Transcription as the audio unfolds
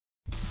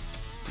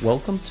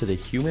Welcome to the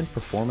Human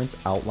Performance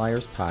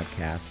Outliers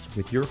podcast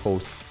with your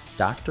hosts,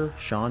 Dr.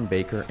 Sean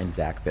Baker and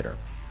Zach Bitter.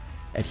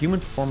 At Human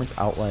Performance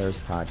Outliers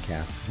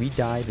podcast, we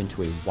dive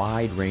into a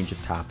wide range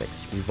of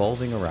topics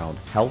revolving around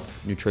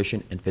health,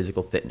 nutrition, and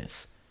physical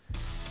fitness.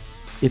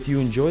 If you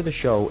enjoy the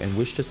show and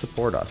wish to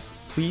support us,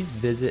 please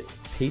visit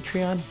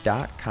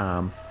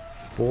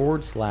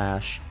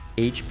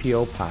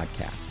patreon.com/HPO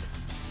podcast.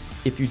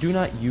 If you do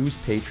not use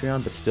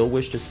Patreon but still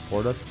wish to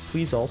support us,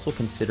 please also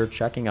consider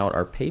checking out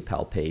our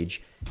PayPal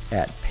page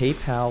at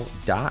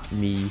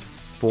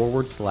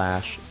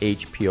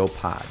paypal.me/HPO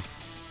pod.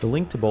 The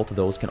link to both of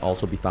those can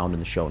also be found in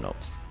the show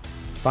notes.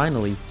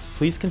 Finally,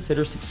 please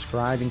consider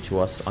subscribing to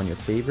us on your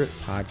favorite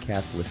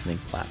podcast listening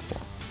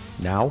platform.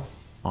 Now,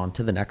 on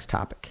to the next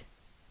topic.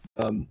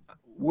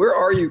 Where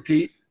are you,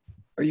 Pete?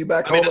 Are you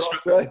back home in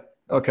Australia?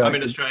 Okay. I'm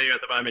in Australia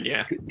at the moment,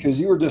 yeah. Because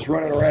you were just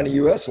running around the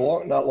U.S.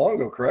 not long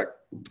ago, correct?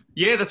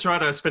 Yeah, that's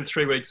right. I spent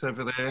 3 weeks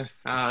over there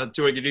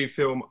doing a new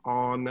film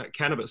on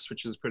cannabis,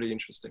 which is pretty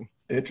interesting.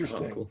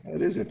 Interesting. Oh, cool.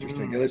 That is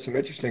interesting. Yeah, there's some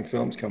interesting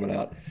films coming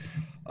out.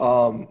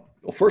 Well,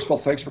 first of all,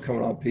 thanks for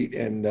coming on, Pete.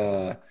 And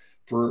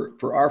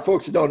for our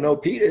folks who don't know,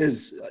 Pete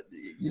is,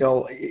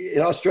 in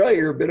Australia,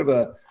 you're a bit of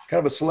a kind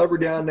of a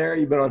celebrity down there.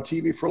 You've been on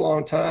TV for a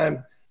long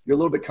time. You're a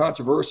little bit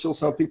controversial.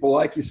 Some people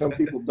like you, some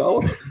people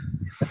don't.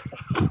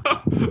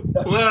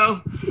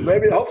 Well,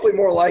 maybe hopefully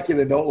more like you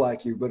than don't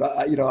like you, but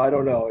I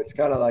don't know. It's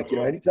kind of like,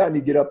 anytime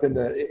you get up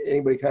into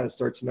anybody kind of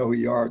starts to know who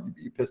you are,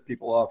 you piss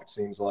people off, it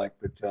seems like.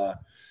 But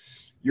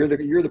you're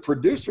the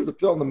producer of the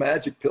film, The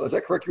Magic Pill. Is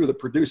that correct? You were the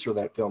producer of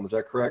that film. Is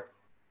that correct?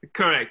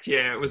 Correct.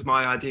 Yeah, it was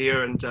my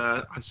idea, and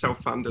I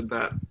self-funded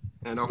that.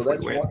 And so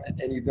that's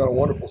and you've done a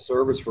wonderful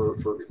service for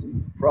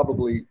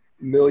probably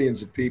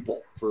millions of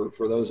people. For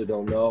those that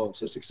don't know, and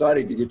so it's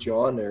exciting to get you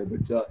on there.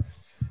 But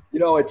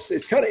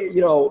it's kind of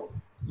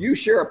you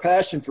share a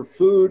passion for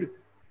food,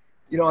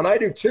 and I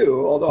do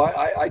too. Although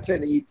I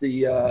tend to eat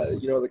the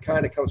the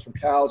kind that comes from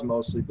cows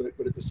mostly, but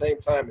at the same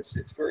time,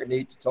 it's very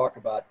neat to talk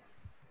about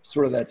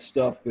sort of that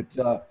stuff. But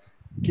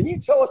can you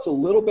tell us a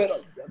little bit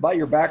about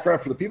your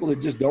background for the people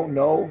that just don't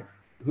know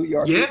who you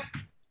are?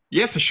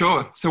 Yeah, for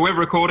sure. So we're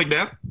recording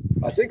now.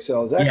 I think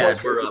so. Is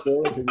that we're up.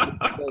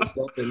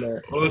 Stuff in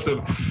there.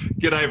 Awesome.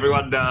 G'day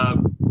everyone.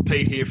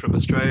 Pete here from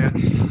Australia.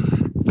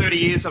 30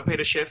 years I've been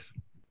a chef.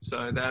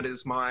 So that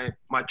is my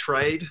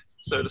trade,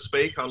 so to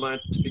speak. I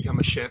learned to become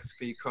a chef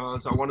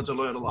because I wanted to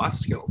learn a life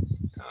skill.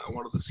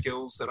 One of the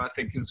skills that I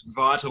think is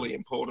vitally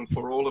important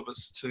for all of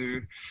us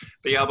to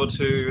be able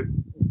to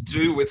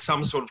do with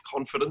some sort of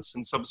confidence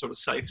and some sort of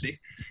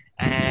safety.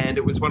 And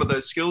it was one of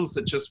those skills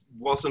that just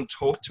wasn't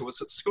taught to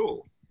us at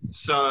school.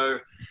 So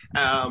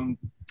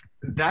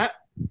that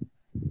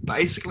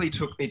basically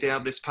took me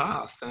down this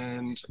path.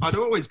 And I'd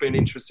always been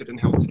interested in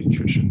health and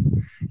nutrition.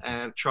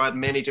 And tried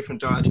many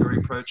different dietary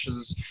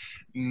approaches,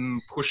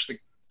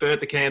 burnt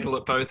the candle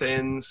at both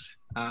ends,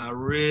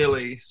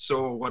 really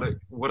saw what it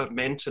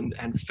meant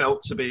and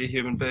felt to be a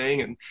human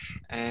being.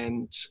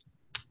 And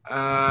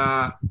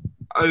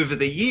over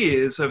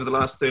the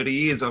last 30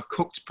 years, I've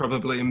cooked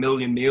probably 1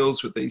 million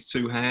meals with these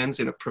two hands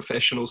in a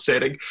professional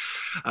setting.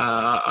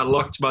 I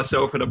locked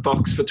myself in a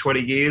box for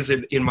 20 years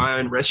in my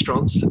own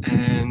restaurants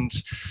and,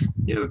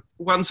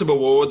 won some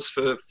awards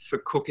for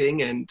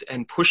cooking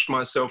and pushed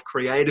myself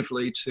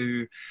creatively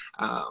to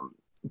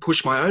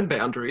push my own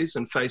boundaries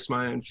and face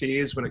my own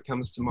fears when it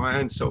comes to my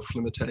own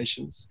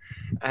self-limitations.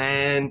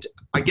 And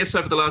I guess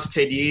over the last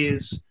 10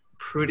 years,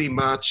 pretty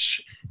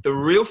much the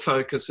real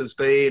focus has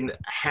been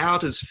how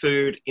does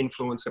food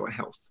influence our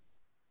health?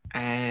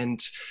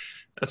 And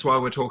that's why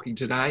we're talking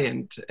today.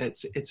 And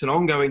it's an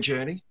ongoing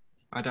journey.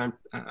 I don't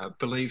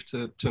believe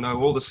to know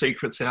all the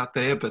secrets out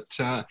there, but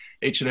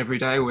each and every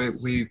day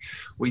we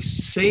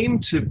seem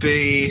to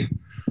be,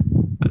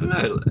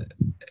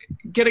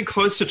 getting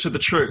closer to the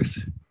truth,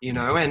 and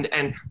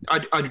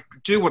I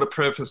do want to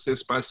preface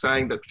this by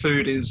saying that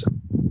food is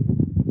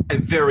a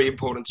very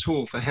important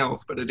tool for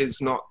health, but it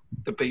is not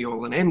the be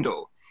all and end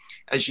all.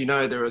 As you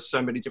know, there are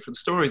so many different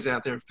stories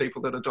out there of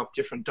people that adopt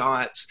different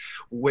diets,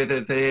 whether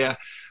they're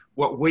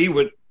what we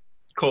would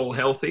call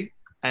healthy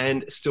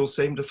and still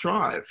seem to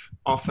thrive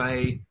off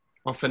an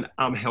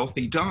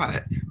unhealthy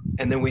diet.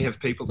 And then we have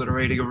people that are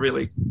eating a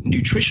really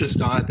nutritious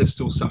diet that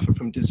still suffer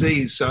from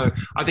disease. So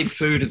I think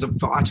food is a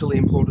vitally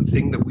important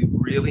thing that we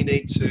really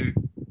need to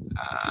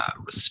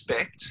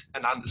respect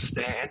and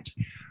understand.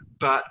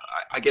 But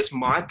I guess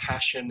my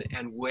passion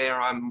and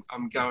where I'm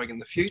going in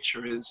the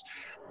future is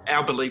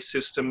our belief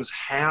systems.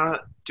 How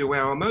do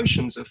our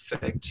emotions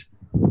affect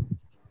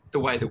the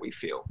way that we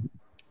feel?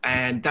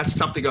 And that's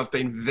something I've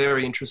been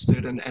very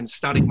interested in and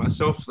studying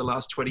myself for the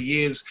last 20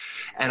 years.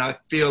 And I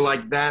feel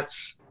like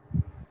that's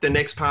the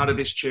next part of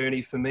this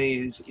journey for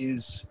me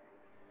is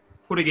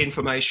putting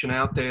information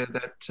out there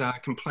that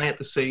can plant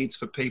the seeds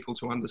for people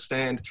to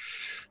understand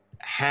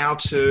how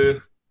to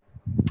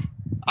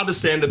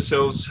understand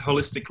themselves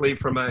holistically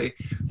from a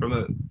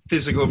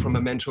physical, from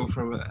a mental,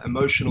 from an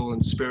emotional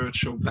and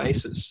spiritual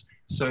basis.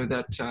 So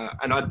that,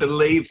 and I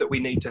believe that we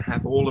need to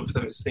have all of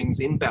those things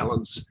in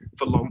balance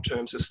for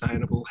long-term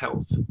sustainable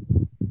health.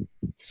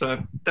 So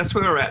that's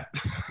where we're at.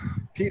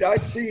 Pete, I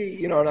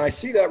see, and I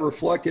see that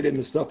reflected in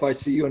the stuff I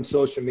see you on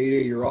social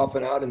media. You're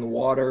often out in the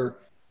water,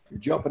 you're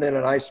jumping in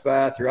an ice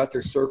bath, you're out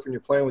there surfing, you're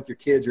playing with your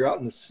kids, you're out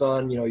in the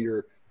sun,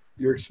 you're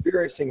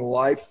experiencing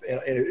life.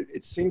 And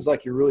it seems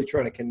like you're really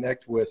trying to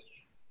connect with,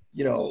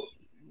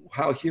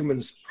 how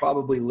humans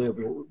probably live.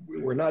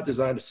 We're not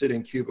designed to sit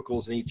in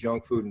cubicles and eat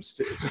junk food and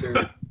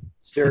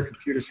stare at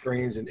computer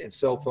screens and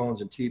cell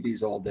phones and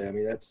TVs all day. I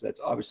mean,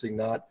 that's obviously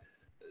not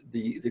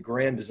the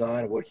grand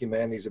design of what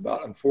humanity is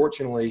about.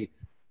 Unfortunately,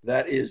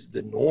 that is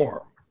the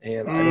norm.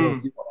 And I don't know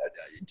if you want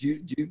to,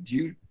 do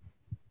you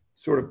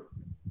sort of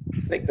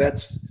think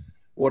that's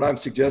what I'm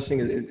suggesting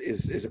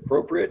is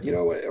appropriate,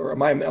 or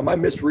am I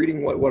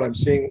misreading what I'm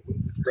seeing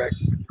with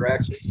your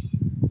actions?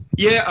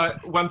 Yeah,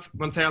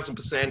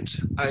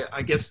 1,000%.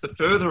 I guess the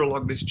further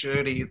along this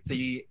journey,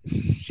 the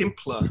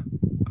simpler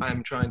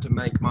I'm trying to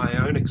make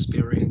my own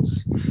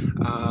experience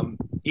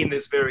in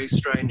this very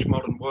strange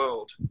modern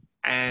world.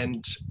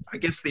 And I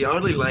guess the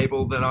only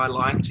label that I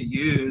like to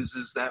use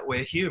is that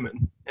we're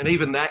human, and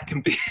even that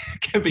can be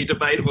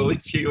debatable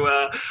if you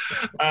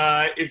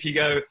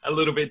go a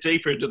little bit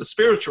deeper into the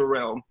spiritual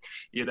realm,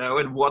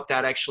 and what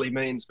that actually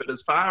means. But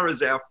as far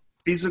as our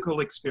physical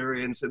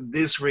experience and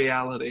this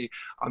reality,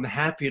 I'm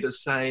happy to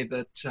say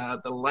that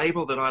the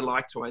label that I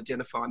like to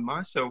identify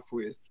myself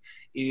with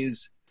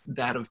is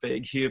that of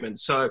being human.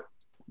 So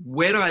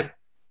when I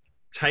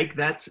take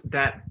that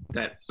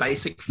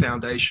basic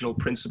foundational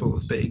principle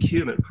of being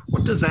human,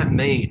 what does that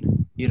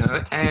mean?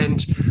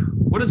 And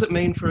what does it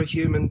mean for a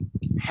human?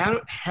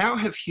 How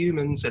have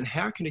humans, and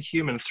how can a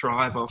human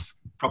thrive off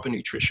proper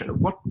nutrition?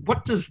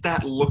 What does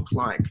that look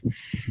like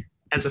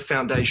as a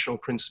foundational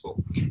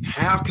principle?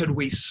 How could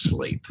we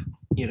sleep?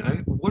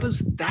 What does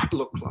that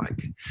look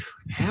like?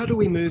 How do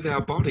we move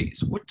our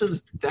bodies? What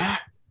does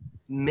that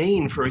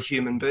mean for a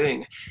human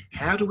being?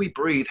 How do we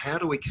breathe? How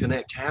do we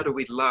connect? How do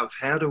we love?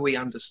 How do we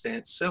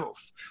understand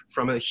self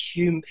from a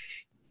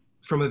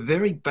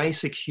very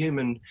basic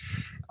human,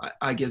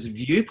 I guess,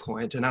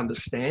 viewpoint and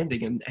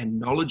understanding and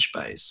knowledge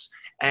base?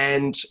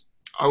 And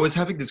I was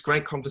having this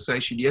great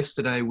conversation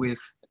yesterday with,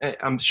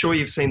 I'm sure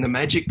you've seen The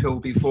Magic Pill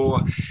before,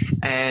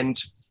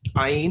 and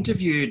I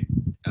interviewed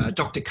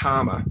Dr.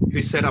 Karma,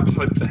 who set up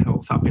Hope for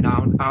Health up in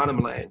Arnhem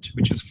Land,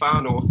 which is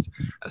far north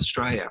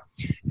Australia.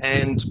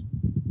 And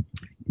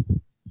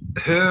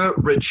her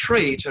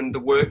retreat and the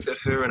work that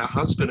her and her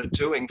husband are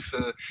doing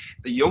for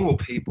the Yolngu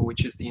people,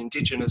 which is the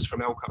indigenous from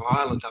Elcho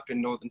Island up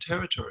in Northern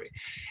Territory,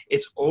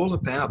 it's all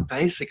about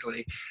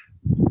basically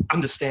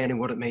understanding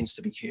what it means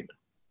to be human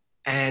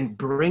and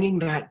bringing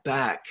that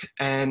back.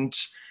 And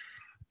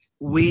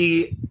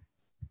we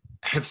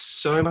have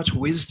so much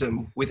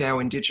wisdom with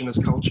our indigenous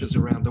cultures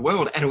around the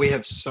world, and we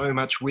have so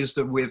much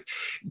wisdom with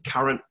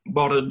current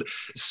modern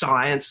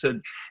science.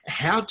 And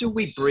how do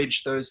we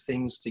bridge those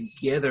things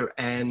together?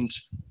 And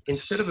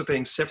instead of it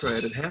being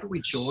separated, how do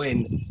we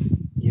join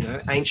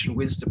ancient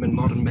wisdom and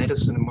modern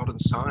medicine and modern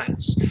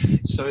science,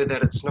 so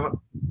that it's not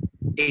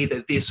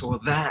either this or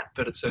that,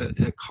 but it's a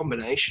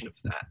combination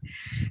of that?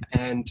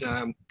 And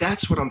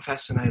that's what I'm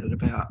fascinated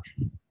about.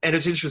 And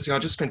it's interesting, I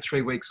just spent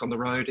 3 weeks on the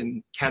road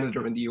in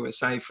Canada and the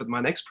USA for my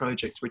next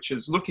project, which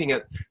is looking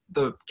at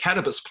the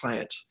cannabis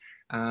plant.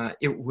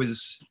 It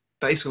was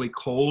basically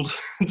called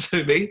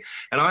to me,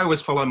 and I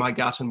always follow my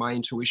gut and my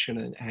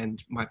intuition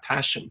and my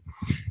passion.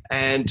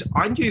 And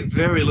I knew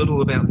very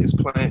little about this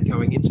plant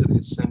going into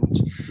this, and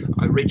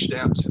I reached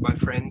out to my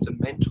friends and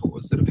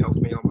mentors that have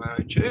helped me on my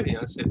own journey.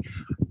 I said,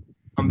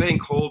 I'm being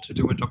called to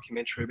do a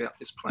documentary about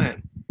this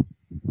plant.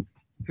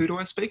 Who do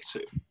I speak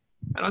to?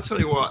 And I'll tell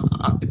you what,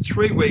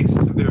 3 weeks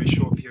is a very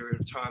short period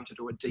of time to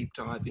do a deep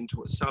dive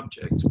into a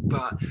subject.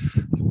 But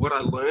what I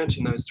learned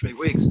in those 3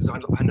 weeks is I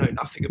know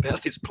nothing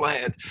about this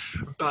plant,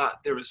 but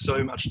there is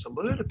so much to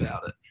learn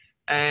about it.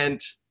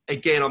 And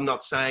again, I'm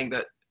not saying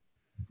that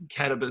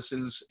cannabis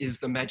is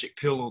the magic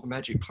pill or the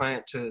magic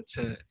plant to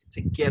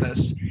get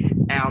us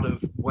out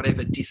of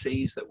whatever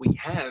disease that we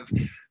have.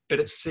 But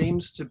it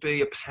seems to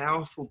be a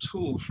powerful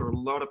tool for a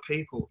lot of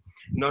people,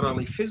 not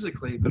only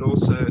physically, but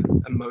also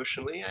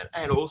emotionally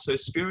and also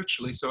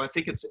spiritually. So I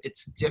think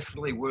it's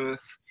definitely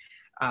worth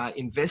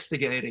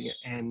investigating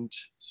and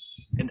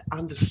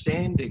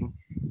understanding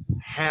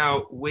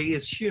how we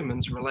as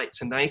humans relate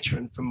to nature.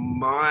 And from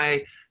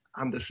my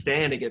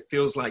understanding, it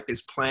feels like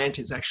this plant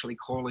is actually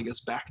calling us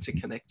back to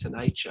connect to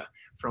nature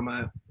from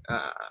a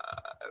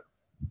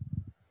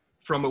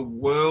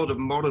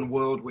modern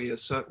world. We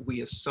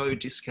are so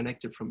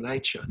disconnected from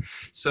nature.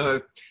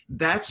 So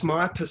that's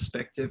my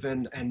perspective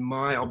and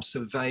my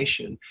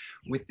observation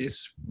with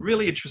this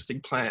really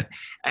interesting plant.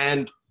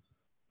 And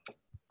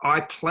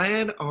I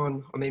plan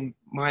on,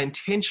 my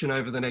intention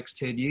over the next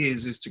 10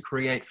 years is to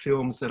create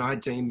films that I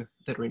deem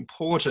that are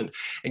important.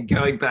 And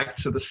going back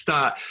to the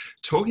start,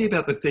 talking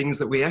about the things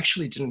that we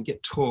actually didn't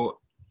get taught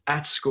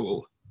at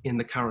school in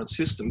the current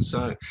system.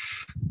 So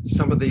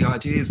some of the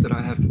ideas that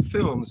I have for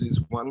films is,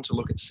 one, to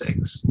look at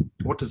sex.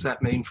 What does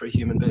that mean for a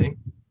human being?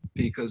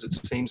 because it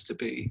seems to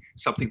be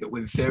something that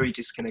we're very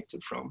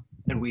disconnected from.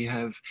 And we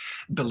have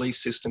belief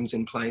systems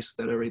in place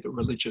that are either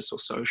religious or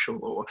social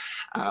or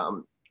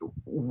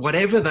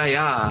whatever they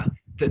are,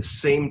 that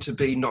seem to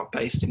be not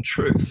based in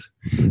truth.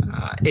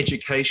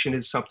 Education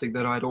is something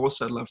that I'd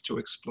also love to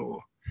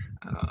explore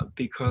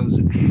because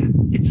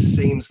it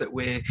seems that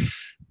we're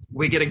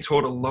getting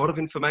taught a lot of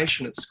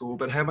information at school,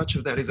 but how much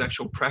of that is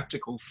actual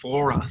practical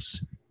for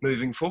us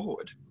moving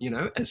forward, you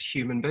know, as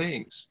human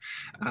beings?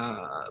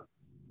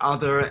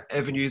 Other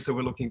avenues that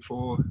we're looking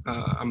for,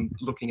 I'm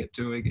looking at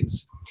doing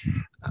is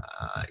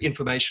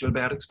information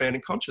about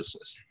expanding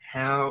consciousness.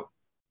 How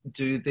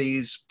do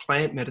these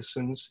plant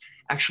medicines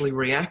actually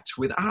react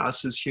with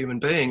us as human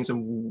beings,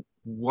 and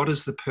what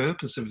is the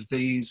purpose of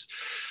these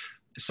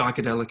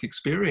psychedelic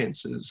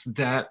experiences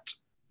that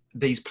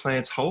these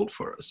plants hold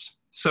for us?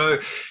 So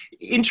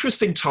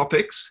interesting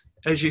topics,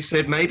 as you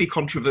said, maybe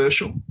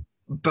controversial,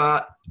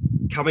 but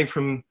coming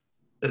from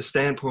a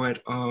standpoint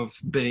of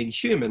being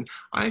human,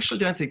 I actually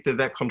don't think they're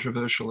that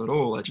controversial at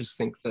all. I just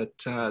think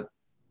that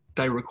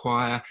they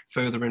require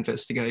further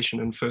investigation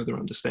and further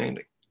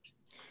understanding.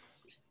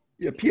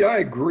 Yeah, Pete, I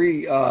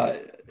agree.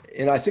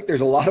 And I think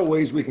there's a lot of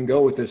ways we can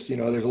go with this. You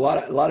know, there's a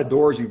lot of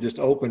doors you've just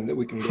opened that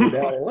we can go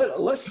down.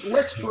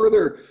 Let's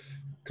further,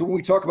 when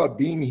we talk about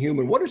being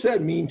human, what does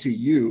that mean to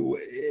you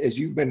as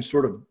you've been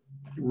sort of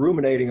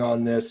ruminating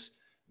on this,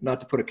 not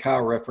to put a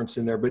cow reference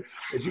in there, but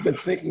as you've been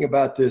thinking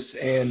about this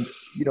and,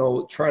 you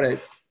know, trying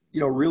to, you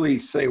know, really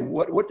say,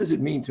 what does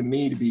it mean to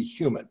me to be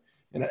human?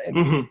 And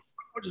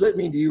what does that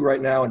mean to you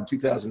right now in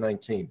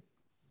 2019?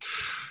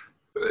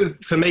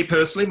 For me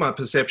personally, my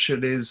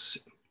perception is,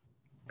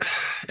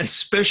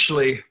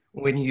 especially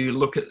when you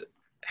look at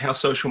how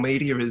social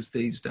media is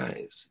these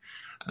days,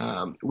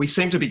 we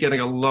seem to be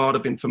getting a lot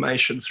of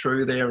information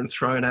through there and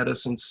thrown at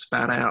us and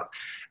spat out.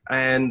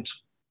 And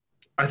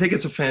I think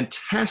it's a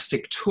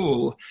fantastic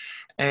tool.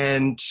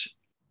 And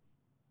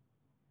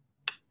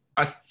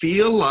I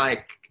feel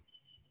like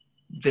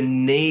the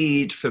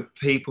need for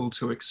people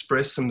to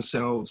express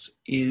themselves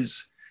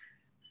is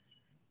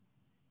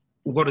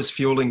what is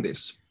fueling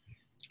this.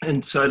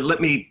 And so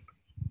let me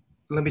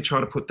try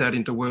to put that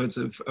into words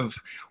of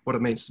what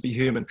it means to be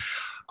human.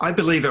 I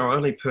believe our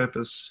only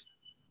purpose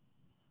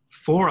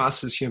for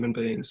us as human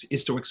beings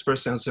is to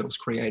express ourselves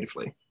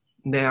creatively.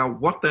 Now,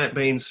 what that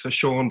means for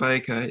Shawn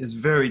Baker is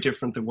very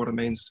different than what it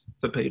means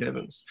for Pete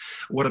Evans,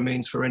 what it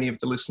means for any of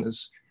the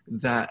listeners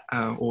that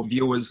or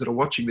viewers that are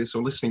watching this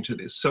or listening to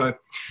this. So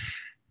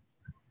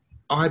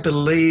I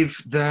believe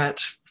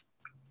that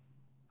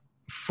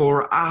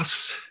for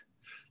us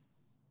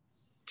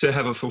to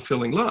have a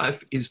fulfilling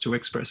life is to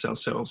express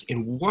ourselves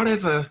in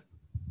whatever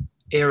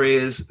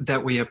areas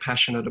that we are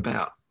passionate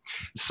about.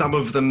 Some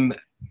of them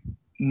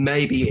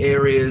may be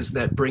areas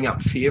that bring up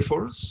fear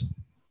for us,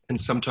 and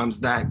sometimes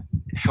that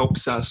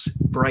helps us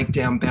break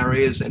down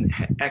barriers and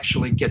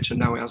actually get to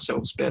know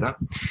ourselves better.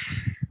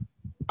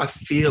 I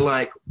feel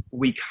like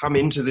we come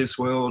into this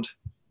world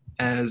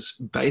as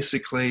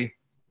basically,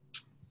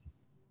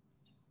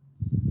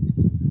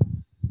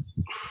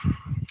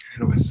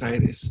 how do I say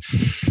this?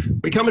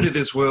 We come into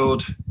this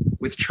world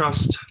with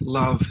trust,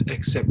 love,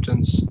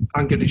 acceptance,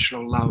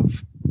 unconditional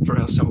love for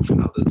ourselves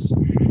and others.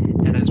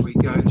 And as we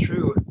go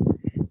through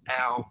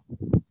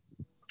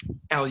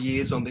our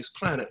years on this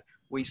planet,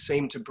 we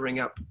seem to bring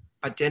up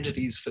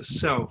identities for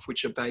self,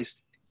 which are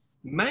based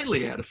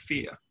mainly out of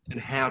fear and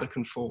how to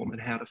conform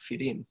and how to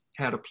fit in,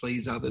 how to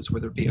please others,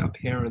 whether it be our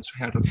parents,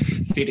 how to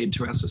fit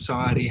into our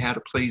society, how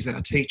to please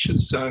our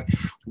teachers. So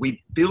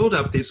we build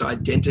up this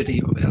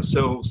identity of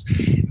ourselves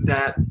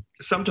that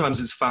sometimes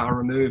is far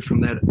removed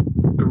from that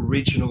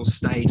original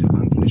state of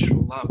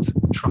unconditional love,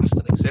 trust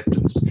and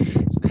acceptance.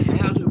 So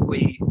how do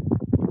we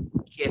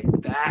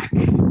get back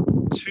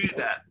to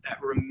that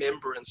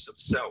remembrance of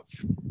self?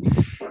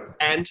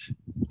 And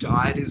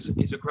diet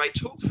is a great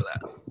tool for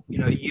that. You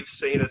know, you've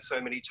seen it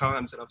so many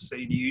times, and I've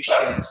seen you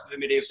share so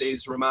many of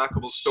these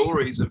remarkable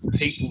stories of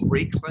people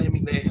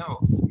reclaiming their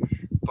health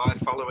by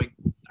following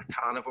a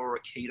carnivore,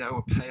 a keto,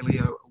 a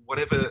paleo,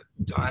 whatever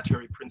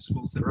dietary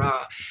principles there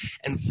are.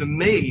 And for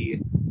me,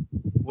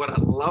 what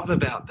I love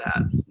about that,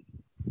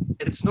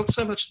 and it's not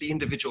so much the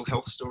individual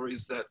health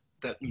stories that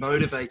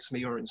motivates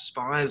me or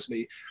inspires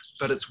me,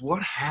 but it's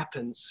what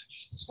happens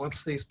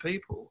once these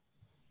people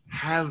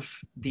have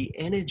the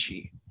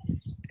energy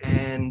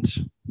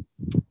and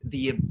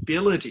the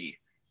ability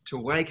to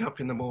wake up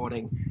in the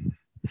morning,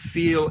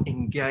 feel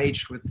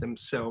engaged with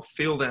themselves,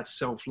 feel that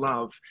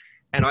self-love.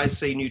 And I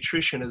see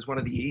nutrition as one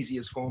of the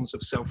easiest forms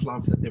of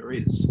self-love that there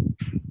is.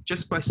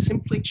 Just by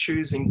simply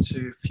choosing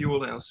to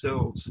fuel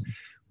ourselves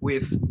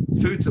with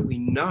foods that we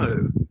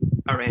know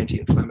are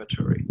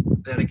anti-inflammatory,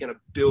 that are going to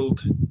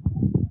build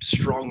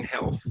strong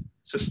health,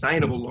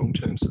 sustainable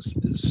long-term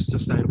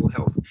sustainable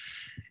health.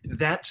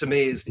 That to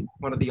me is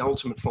one of the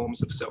ultimate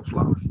forms of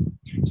self-love.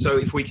 So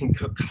if we can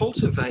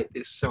cultivate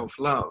this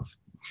self-love,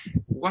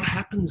 what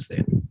happens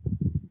then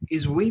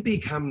is we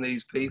become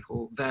these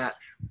people that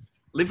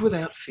live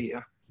without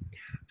fear,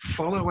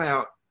 follow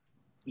our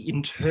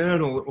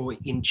internal or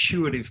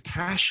intuitive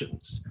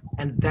passions,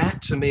 And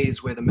that to me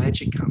is where the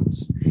magic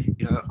comes.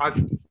 You know,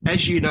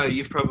 as you know,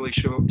 you've probably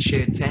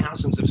shared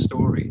thousands of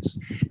stories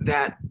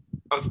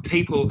of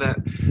people that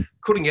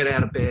couldn't get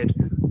out of bed,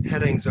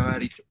 had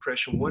anxiety,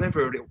 depression,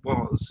 whatever it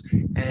was,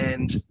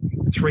 and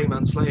 3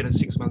 months later,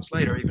 6 months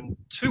later, even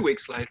 2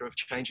 weeks later of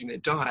changing their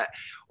diet,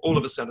 all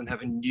of a sudden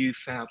have a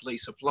newfound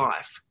lease of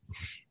life.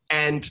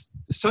 And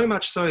so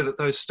much so that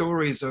those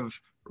stories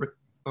of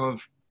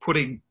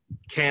putting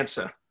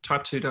cancer,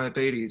 type 2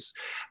 diabetes,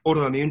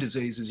 autoimmune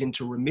diseases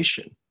into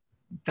remission,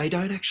 they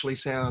don't actually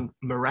sound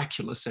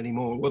miraculous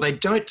anymore. Well, they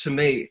don't to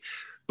me.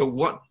 But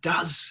what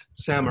does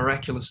sound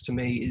miraculous to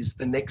me is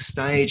the next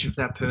stage of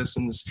that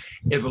person's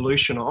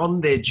evolution on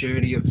their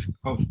journey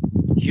of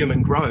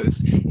human growth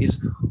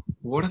is,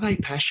 what are they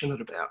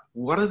passionate about?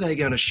 What are they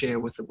going to share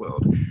with the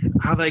world?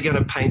 Are they going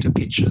to paint a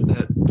picture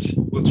that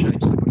will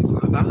change somebody's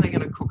life? Are they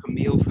going to cook a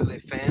meal for their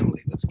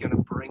family that's going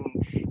to bring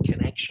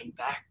connection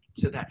back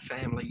to that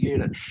family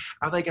unit?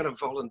 Are they going to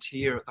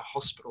volunteer at the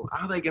hospital?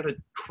 Are they going to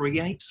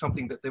create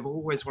something that they've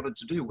always wanted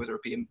to do, whether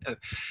it be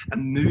a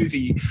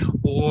movie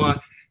or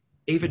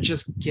even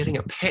just getting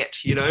a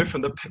pet, you know,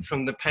 from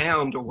the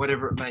pound or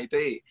whatever it may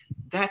be?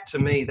 That to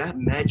me, that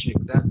magic,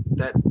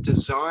 that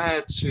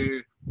desire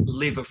to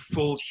live a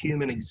full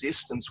human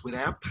existence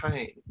without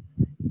pain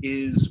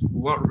is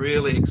what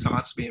really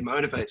excites me and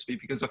motivates me.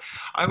 Because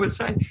I would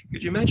say,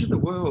 could you imagine the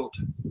world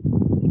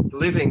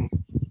living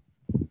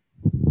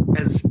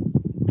as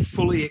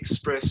fully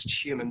expressed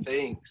human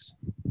beings,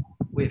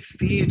 where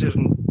fear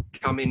didn't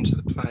come into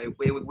the play,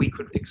 where we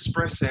could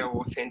express our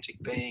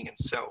authentic being and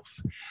self?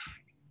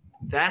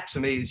 That to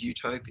me is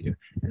utopia.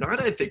 And I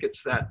don't think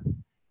it's that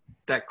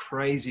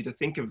crazy to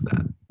think of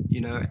that,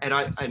 you know. And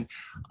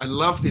I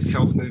love this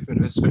health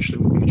movement, especially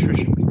with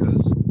nutrition,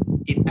 because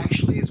it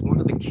actually is one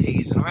of the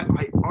keys. And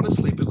I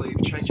honestly believe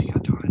changing our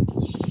diet is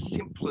the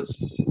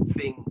simplest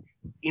thing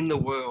in the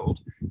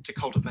world to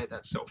cultivate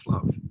that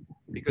self-love.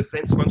 Because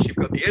then once you've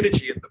got the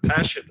energy and the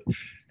passion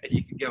and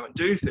you can go and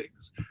do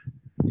things,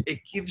 it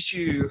gives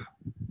you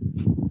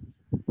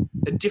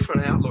a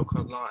different outlook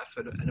on life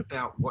and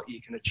about what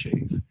you can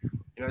achieve.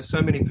 You know,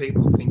 so many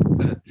people think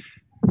that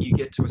you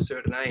get to a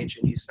certain age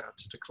and you start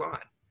to decline,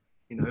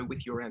 you know,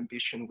 with your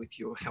ambition, with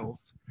your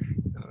health.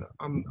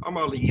 I'm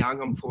only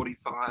young, I'm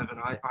 45, and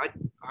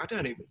I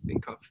don't even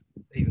think I've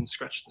even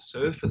scratched the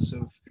surface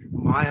of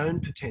my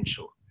own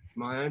potential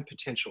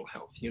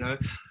health, you know.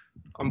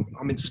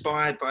 I'm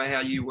inspired by how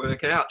you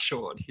work out,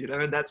 Sean, you know,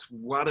 and that's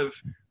one of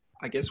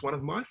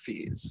my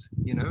fears,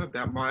 you know,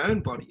 about my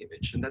own body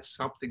image. And that's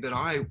something that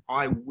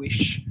I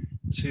wish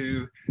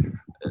to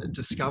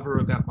discover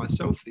about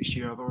myself this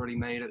year. I've already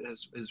made it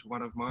as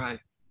one of my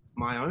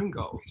own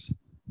goals.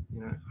 You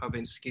know, I've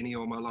been skinny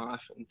all my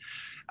life, and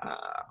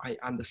I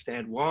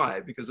understand why,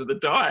 because of the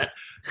diet,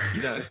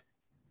 you know.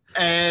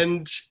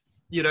 And,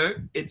 you know,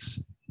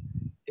 it's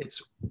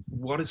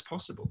what is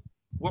possible.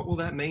 What will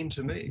that mean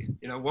to me?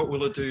 You know, what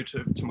will it do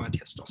to my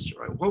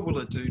testosterone? What will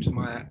it do to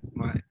my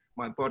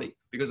body?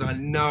 Because I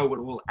know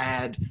it will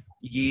add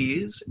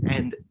years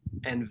and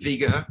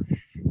vigor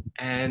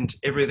and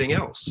everything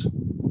else.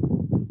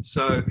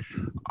 So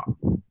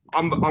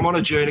I'm on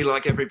a journey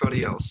like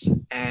everybody else,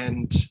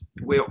 and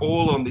we're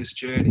all on this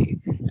journey.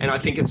 And I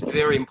think it's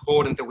very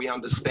important that we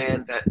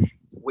understand that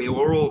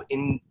we're all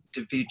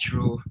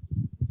individual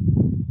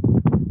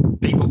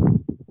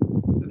people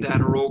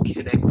that are all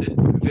connected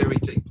very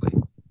deeply.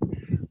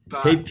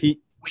 But Hey,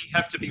 Pete. we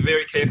have to be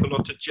very careful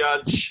not to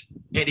judge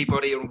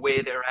anybody and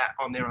where they're at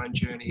on their own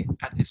journey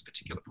at this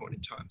particular point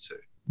in time too.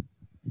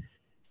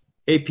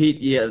 Hey,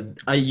 Pete. Yeah,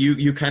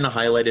 you kind of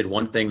highlighted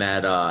one thing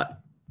that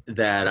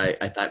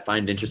I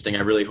find interesting.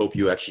 I really hope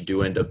you actually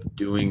do end up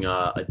doing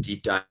a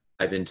deep dive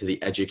into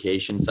the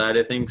education side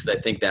of things. I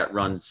think that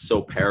runs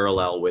so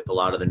parallel with a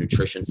lot of the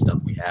nutrition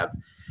stuff we have,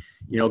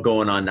 you know,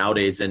 going on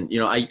nowadays. And, you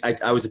know,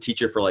 I was a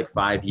teacher for like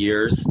 5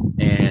 years,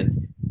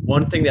 and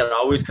one thing that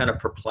always kind of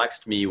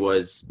perplexed me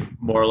was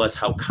more or less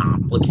how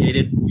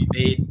complicated we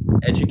made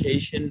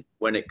education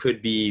when it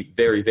could be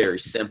very, very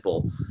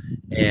simple.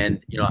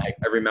 And, you know, I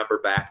remember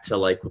back to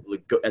like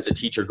as a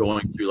teacher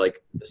going through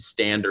like the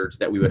standards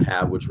that we would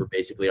have, which were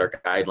basically our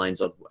guidelines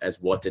of as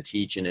what to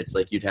teach. And it's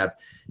like you'd have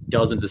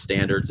dozens of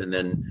standards and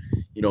then,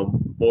 you know,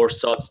 more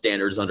sub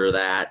standards under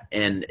that.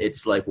 And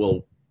it's like,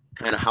 well,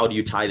 kind of how do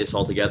you tie this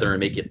all together and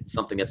make it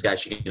something that's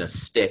actually going to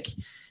stick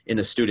in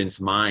a student's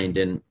mind?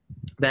 And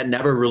that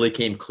never really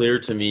came clear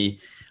to me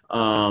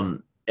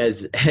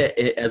as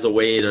a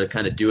way to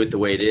kind of do it the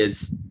way it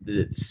is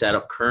set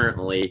up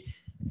currently.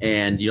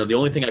 And, you know, the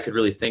only thing I could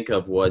really think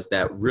of was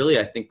that really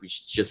I think we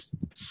should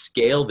just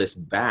scale this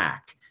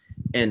back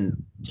and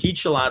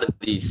teach a lot of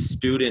these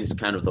students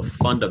kind of the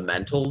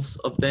fundamentals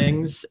of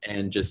things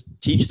and just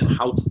teach them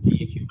how to be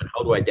human,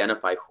 how to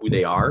identify who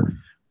they are,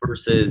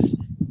 versus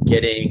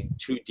getting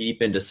too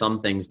deep into some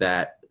things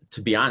that,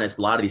 to be honest,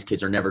 a lot of these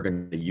kids are never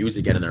going to use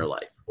again in their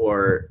life.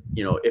 Or,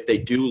 you know, if they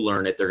do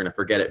learn it, they're going to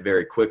forget it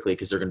very quickly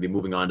because they're going to be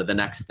moving on to the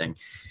next thing.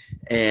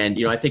 And,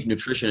 you know, I think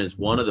nutrition is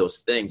one of those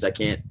things. I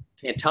can't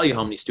tell you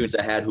how many students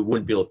I had who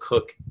wouldn't be able to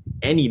cook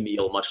any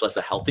meal, much less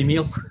a healthy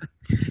meal.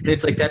 And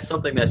it's like, that's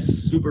something that's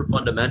super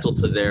fundamental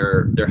to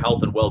their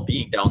health and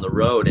well-being down the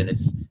road. And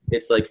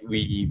it's like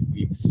we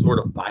sort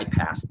of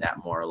bypass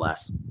that more or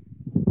less.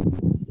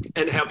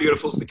 And how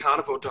beautiful is the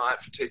carnivore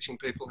diet for teaching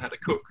people how to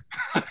cook?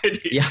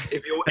 Yeah.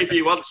 If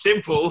you want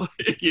simple,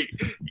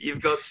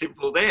 you've got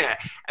simple there.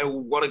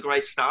 And what a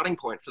great starting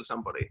point for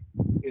somebody,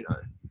 you know.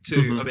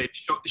 I mean,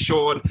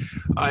 Sean,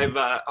 I'm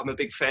a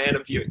big fan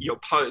of your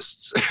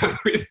posts.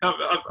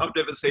 I've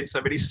never seen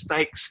so many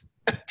steaks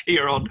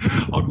appear on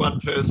one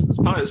person's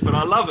post, but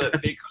I love it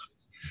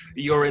because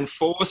you're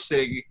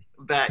enforcing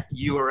that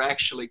you are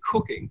actually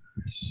cooking.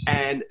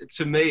 And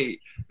to me,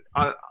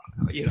 I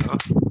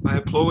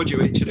applaud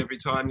you each and every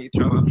time you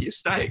throw up your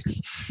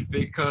steaks,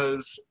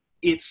 because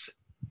it's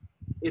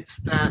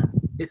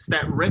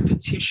that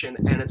repetition,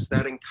 and it's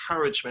that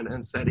encouragement, and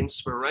it's that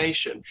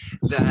inspiration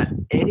that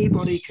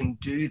anybody can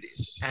do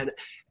this. And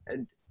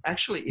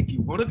actually, if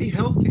you want to be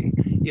healthy,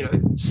 you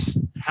know,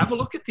 have a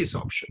look at this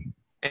option.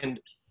 And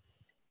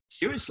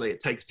seriously,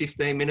 it takes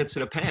 15 minutes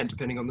in a pan,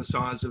 depending on the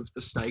size of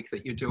the steak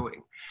that you're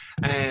doing.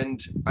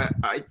 And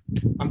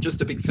I'm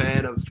just a big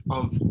fan of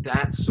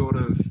that sort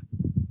of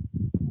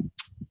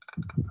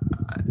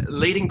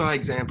leading by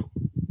example,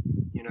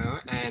 you know.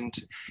 And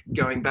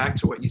going back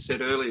to what you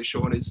said earlier,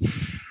 Sean, is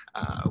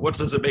what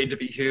does it mean to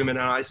be human?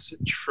 And I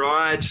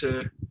try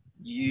to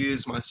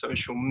use my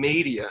social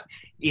media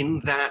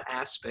in that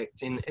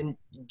aspect and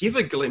give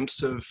a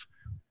glimpse of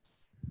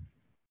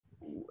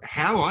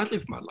how I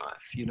live my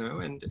life, you know.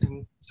 And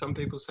some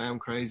people say I'm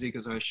crazy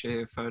because I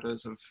share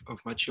photos of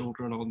my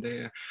children on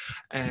there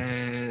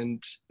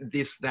and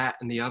this, that,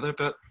 and the other.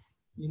 But,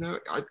 you know,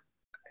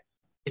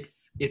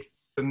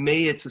 for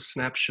me, it's a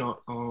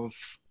snapshot of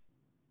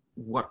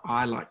what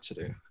I like to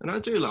do. And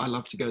I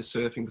love to go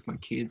surfing with my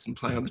kids and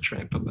play on the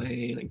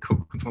trampoline and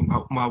cook with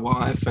my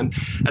wife and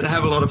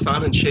have a lot of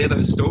fun and share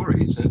those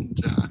stories. And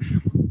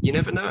you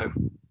never know.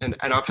 And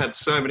I've had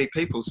so many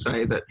people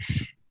say that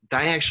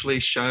they actually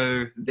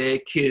show their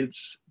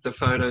kids the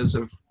photos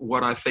of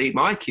what I feed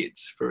my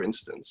kids, for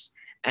instance.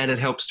 And it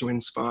helps to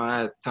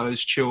inspire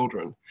those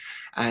children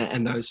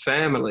and those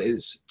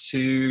families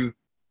to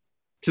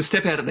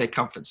step out of their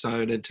comfort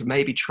zone and to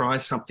maybe try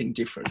something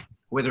different,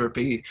 whether it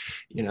be,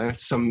 you know,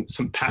 some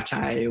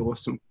pate or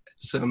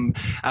some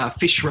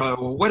fish roe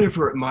or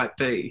whatever it might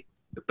be.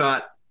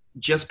 But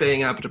just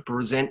being able to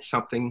present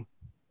something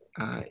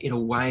in a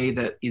way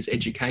that is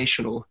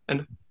educational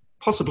and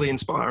possibly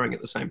inspiring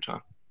at the same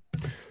time.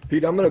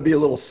 Pete, I'm going to be a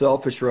little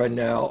selfish right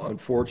now,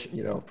 unfortunately,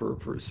 you know,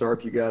 for sorry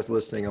if you guys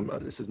listening,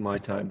 this is my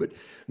time, but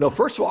no,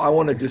 first of all, I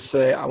want to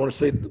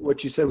say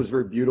what you said was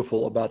very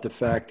beautiful about the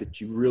fact that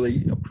you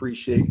really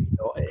appreciate, you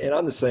know, and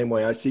I'm the same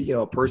way. I see, you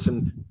know, a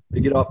person, they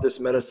get off this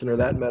medicine or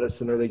that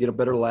medicine, or they get a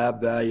better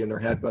lab value and they're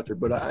happy about their,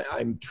 but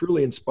I'm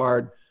truly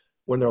inspired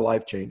when their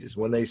life changes,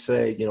 when they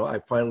say, you know,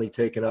 I've finally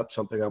taken up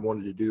something I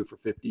wanted to do for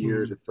 50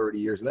 years or 30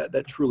 years. And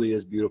that truly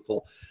is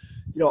beautiful.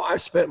 You know,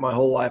 I've spent my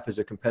whole life as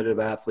a competitive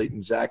athlete,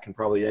 and Zach can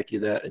probably echo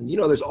that. And, you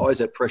know, there's always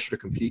that pressure to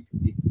compete.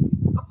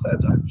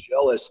 Sometimes I'm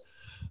jealous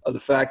of the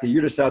fact that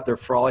you're just out there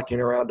frolicking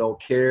around, don't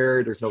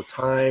care. There's no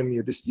time.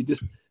 You're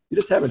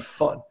just having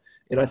fun.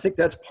 And I think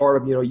that's part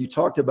of, you know, you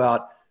talked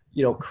about,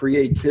 you know,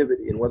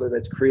 creativity, and whether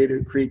that's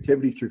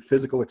creativity through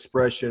physical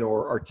expression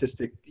or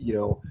artistic, you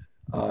know,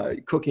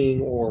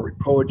 cooking or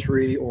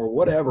poetry or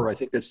whatever. I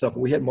think that's stuff.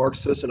 And we had Mark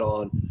Sisson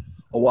on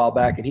a while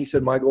back, and he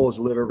said, my goal is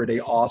to live every day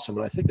awesome.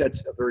 And I think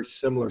that's a very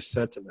similar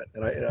sentiment.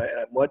 And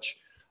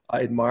I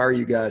admire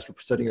you guys for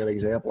setting that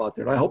example out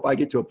there. And I hope I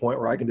get to a point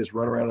where I can just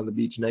run around on the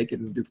beach naked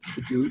and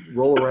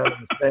roll around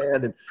in the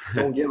sand and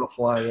don't give a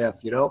flying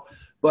F, you know.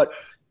 But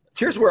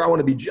here's where I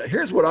want to be.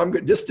 Here's what I'm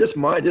good.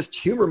 Just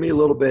humor me a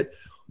little bit.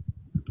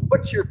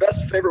 What's your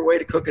best favorite way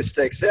to cook a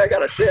steak? Say I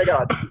got an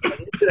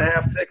inch and a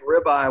half thick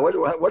ribeye.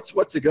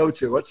 What's the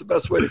go-to? What's the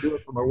best way to do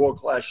it from a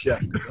world-class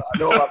chef? I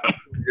know a lot of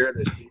people hear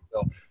this,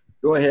 so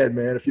go ahead,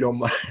 man, if you don't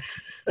mind.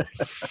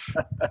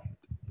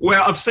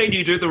 Well, I've seen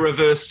you do the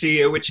reverse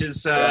sear, which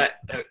is a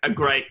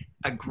great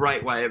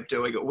way of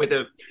doing it.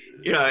 Whether,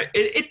 you know,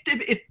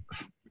 it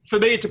for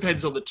me, it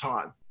depends on the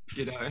time.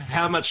 You know,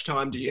 how much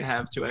time do you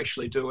have to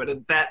actually do it,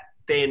 and that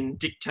then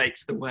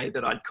dictates the way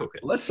that I'd cook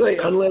it. Let's say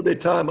unlimited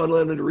time,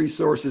 unlimited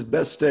resources,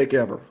 best steak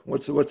ever.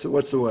 What's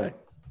the way?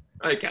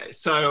 Okay,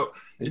 so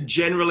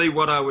generally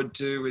what I would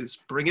do is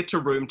bring it to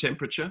room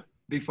temperature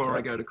before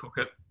I go to cook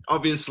it.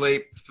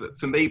 Obviously,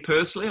 for me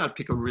personally, I'd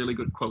pick a really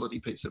good quality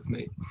piece of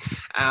meat.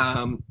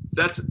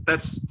 That's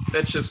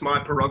just my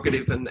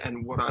prerogative,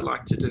 and what I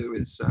like to do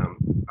is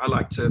I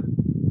like to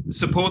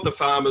support the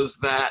farmers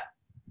that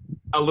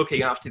are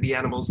looking after the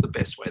animals the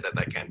best way that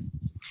they can.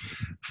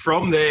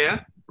 From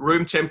there,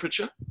 room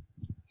temperature,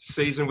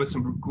 season with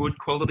some good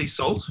quality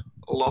salt,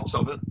 lots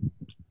of it.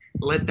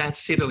 Let that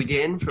sit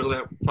again for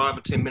about 5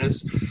 or 10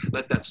 minutes.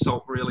 Let that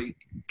salt really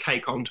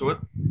cake onto it.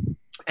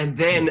 And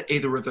then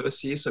either reverse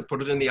sear, so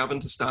put it in the oven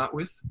to start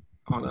with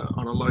on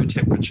a low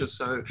temperature.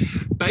 So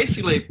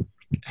basically,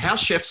 how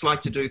chefs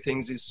like to do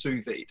things is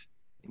sous vide.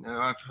 You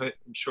know, I'm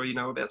sure you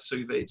know about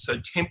sous vide. So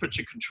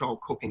temperature control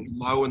cooking,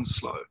 low and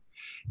slow.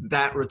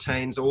 that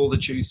retains all the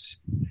juice,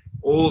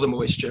 all the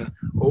moisture,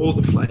 all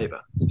the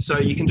flavor. So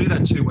you can do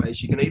that two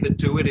ways. You can either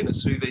do it in a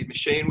sous vide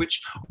machine,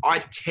 which I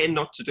tend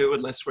not to do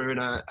unless we're in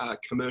a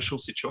commercial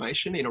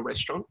situation in a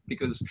restaurant,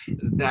 because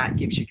that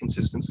gives you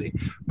consistency.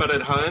 But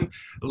at home,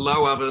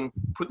 low oven,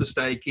 put the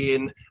steak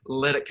in,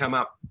 let it come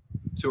up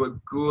to a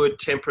good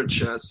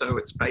temperature, so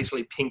it's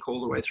basically pink all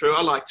the way through.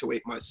 I like to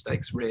eat my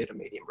steaks rare to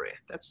medium rare.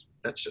 That's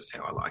just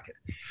how I like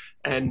it.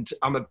 And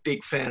I'm a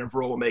big fan of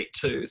raw meat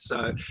too.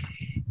 So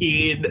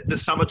in the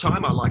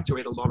summertime, I like to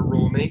eat a lot of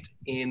raw meat.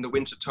 In the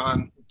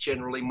wintertime,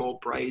 generally more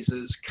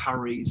braisers,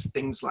 curries,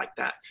 things like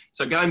that.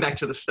 So going back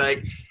to the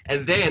steak,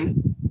 and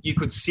then you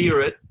could sear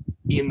it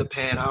in the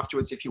pan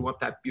afterwards if you want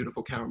that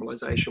beautiful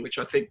caramelization, which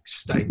I think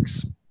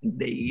steaks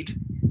need.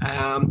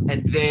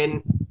 And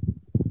then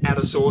add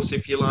a sauce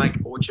if you like,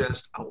 or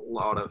just a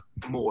lot of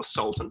more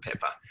salt and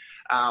pepper.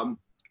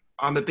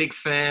 I'm a big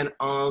fan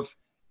of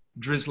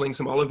drizzling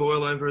some olive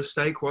oil over a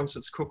steak once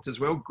it's cooked as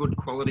well. Good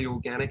quality,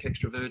 organic,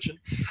 extra virgin.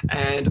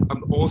 And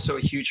I'm also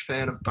a huge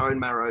fan of bone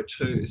marrow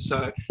too.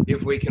 So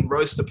if we can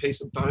roast a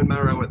piece of bone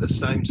marrow at the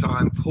same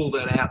time, pull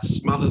that out,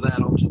 smother that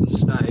onto the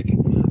steak,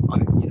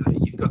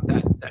 you've got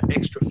that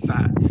extra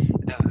fat.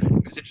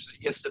 It was interesting.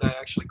 Yesterday I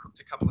actually cooked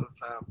a couple of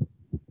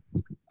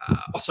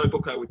osso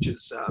buco, which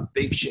is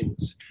beef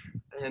shins,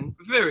 and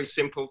very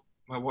simple.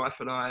 My wife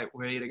and I,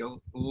 we're eating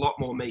a lot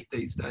more meat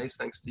these days,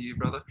 thanks to you,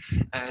 brother.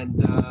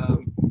 And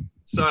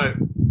so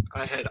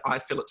I had eye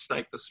fillet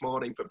steak this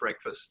morning for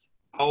breakfast,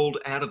 old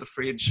out of the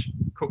fridge,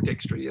 cooked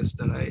extra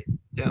yesterday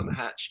down the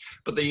hatch.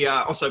 But the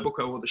osso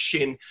buco, or the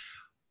shin,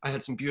 I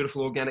had some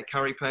beautiful organic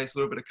curry paste, a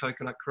little bit of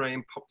coconut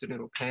cream, popped it in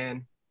a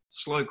pan,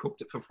 slow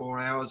cooked it for 4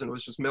 hours, and it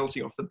was just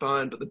melting off the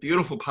bone. But the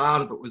beautiful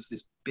part of it was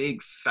this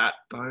big fat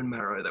bone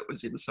marrow that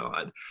was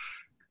inside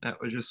that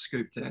was just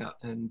scooped out.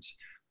 And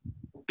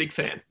big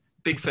fan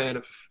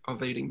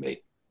of eating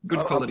meat,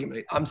 good quality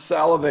meat. I'm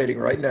salivating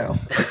right now.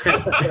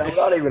 I'm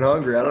not even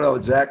hungry. I don't know,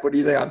 Zach, what do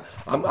you think?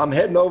 I'm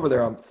heading over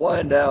there. I'm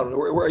flying down.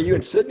 Where are you,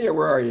 in Sydney, or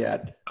where are you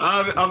at?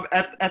 I'm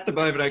at the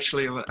moment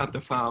actually at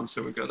the farm,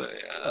 so we've got a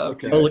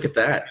okay. Oh, look at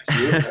that.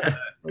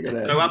 Look at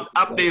that. So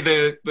up near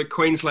the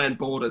Queensland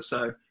border,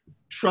 so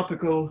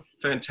tropical,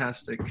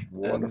 fantastic.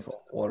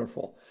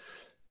 Wonderful.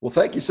 Well,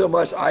 thank you so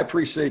much. I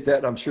appreciate that,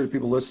 and I'm sure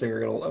people listening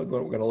are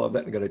going to love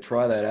that and going to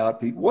try that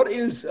out. Pete, what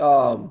is?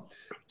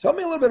 Tell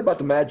me a little bit about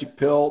the Magic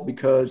Pill,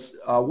 because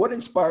what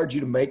inspired you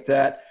to make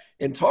that,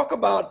 and talk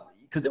about,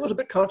 because it was a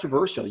bit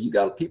controversial. You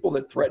got people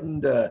that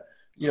threatened,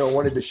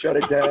 wanted to shut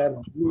it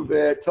down, move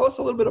it. Tell us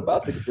a little bit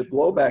about the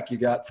blowback you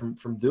got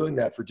from doing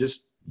that, for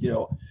just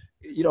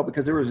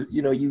because there was,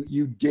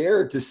 you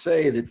dared to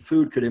say that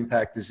food could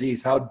impact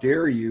disease. How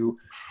dare you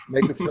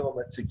make a film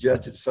that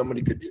suggested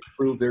somebody could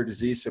improve their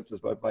disease symptoms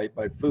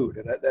by food?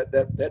 And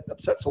that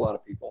upsets a lot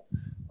of people.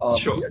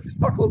 Sure. Yeah, just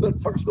talk us a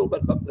little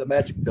bit about the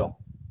Magic Pill.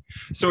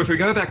 So if we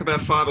go back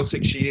about 5 or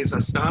 6 years, I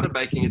started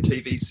making a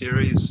TV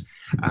series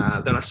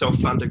that I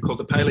self-funded called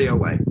The Paleo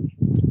Way.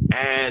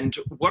 And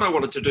what I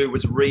wanted to do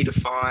was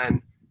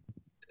redefine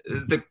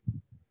the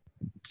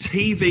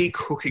TV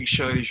cooking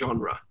show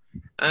genre,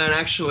 and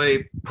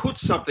actually put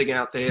something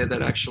out there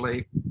that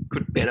actually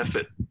could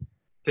benefit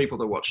people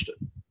that watched it.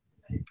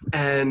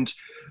 And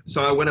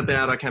so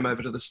I came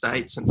over to the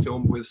States and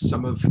filmed with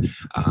some of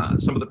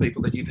the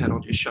people that you've had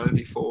on your show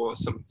before,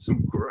 some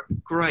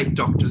great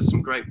doctors,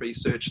 some great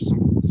researchers,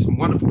 some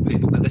wonderful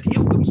people that had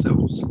healed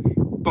themselves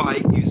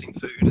by using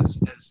food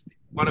as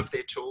one of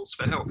their tools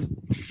for health.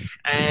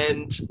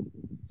 And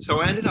so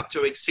I ended up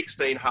doing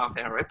 16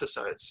 half-hour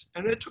episodes,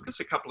 and it took us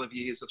a couple of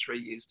years or 3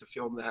 years to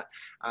film that.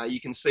 You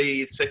can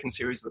see the second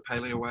series of The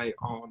Paleo Way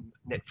on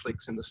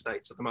Netflix in the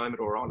States at the moment,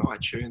 or on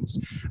iTunes.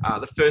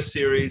 The first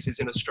series is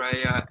in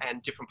Australia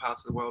and different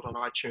parts of the world on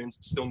iTunes.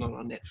 It's still not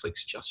on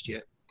Netflix just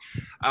yet.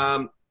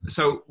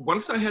 So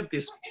once I had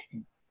this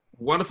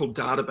wonderful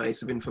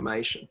database of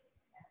information,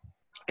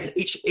 and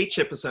each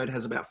episode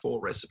has about 4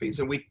 recipes,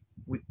 and we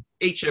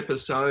each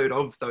episode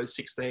of those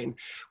 16,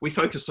 we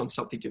focused on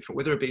something different,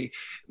 whether it be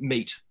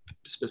meat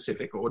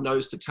specific, or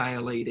nose to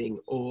tail eating,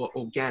 or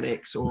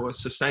organics, or a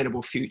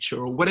sustainable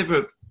future, or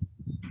whatever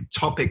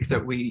topic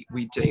that we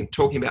deem.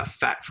 Talking about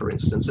fat, for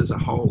instance, as a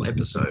whole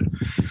episode.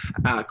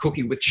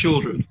 Cooking with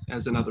children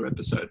as another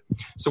episode.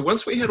 So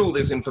once we had all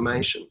this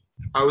information,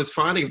 I was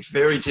finding it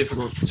very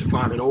difficult to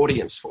find an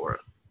audience for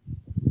it.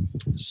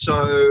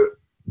 So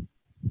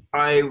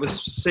I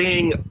was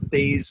seeing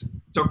these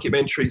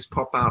documentaries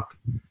pop up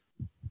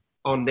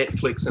on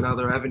Netflix and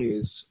other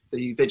avenues,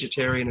 the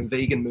vegetarian and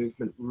vegan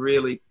movement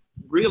really,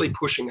 really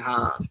pushing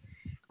hard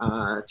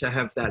to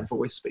have that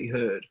voice be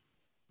heard.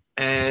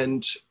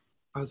 And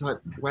I was like,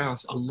 wow,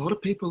 a lot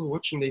of people are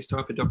watching these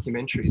type of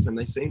documentaries, and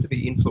they seem to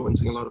be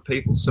influencing a lot of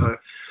people. So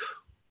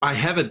I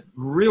have a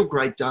real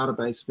great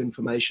database of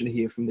information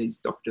here from these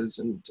doctors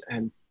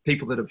and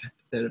people that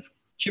have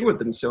cured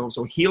themselves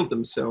or healed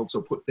themselves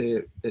or put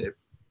their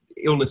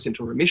illness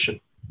into remission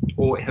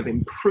or have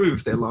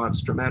improved their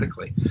lives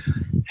dramatically.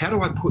 How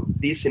do I put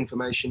this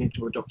information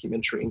into a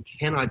documentary, and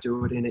can I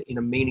do it in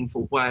a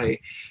meaningful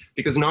way?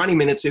 Because 90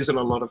 minutes isn't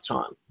a lot of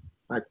time.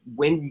 Like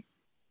when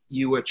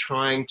you are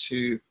trying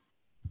to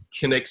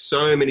connect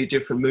so many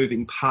different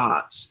moving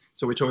parts.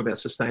 So we're talking about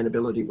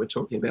sustainability, we're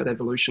talking about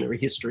evolutionary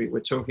history, we're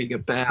talking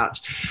about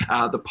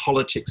the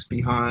politics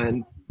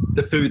behind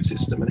the food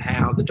system and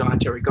how the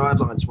dietary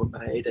guidelines were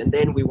made. And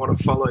then we want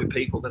to follow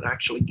people that are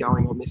actually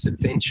going on this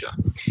adventure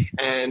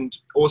and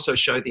also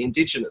show the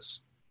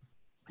indigenous.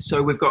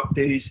 So we've got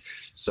these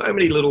so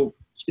many little,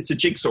 it's a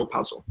jigsaw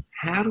puzzle.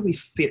 How do we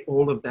fit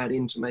all of that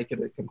in to make it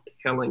a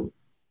compelling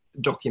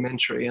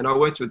documentary? And I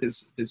worked with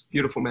this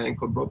beautiful man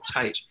called Rob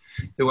Tate,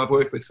 who I've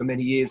worked with for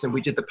many years, and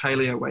we did the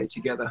Paleo Way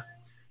together.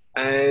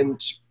 And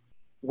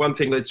one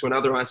thing led to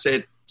another. I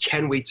said,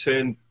 can we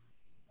turn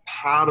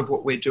part of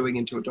what we're doing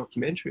into a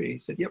documentary? He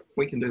said, yep,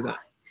 we can do that.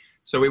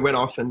 So we went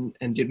off and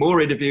did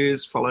more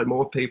interviews, followed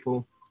more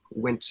people,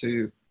 went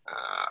to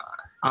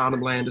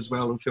Arnhem Land as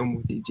well and filmed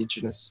with the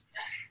Indigenous.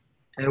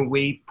 And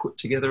we put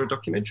together a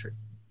documentary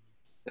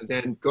and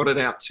then got it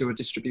out to a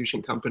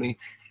distribution company.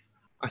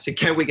 I said,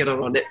 can we get it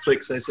on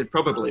Netflix? They said,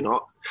 probably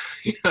not.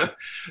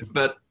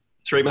 But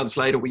 3 months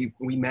later, we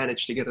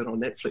managed to get it on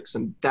Netflix,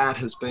 and that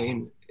has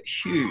been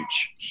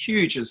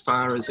huge as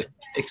far as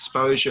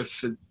exposure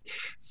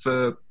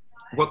for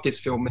what this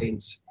film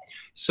means.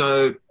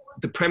 So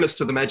the premise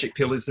to The Magic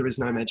Pill is there is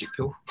no magic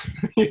pill.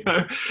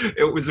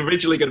 It was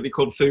originally going to be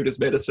called Food as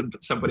Medicine,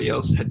 but somebody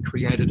else had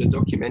created a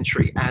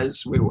documentary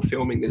as we were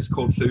filming this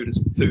called Food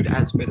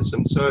as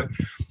Medicine. So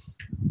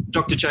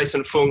Dr.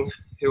 Jason Fung,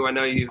 who I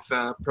know you've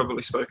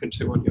probably spoken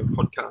to on your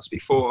podcast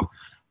before,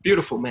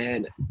 beautiful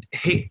man.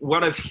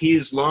 One of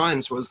his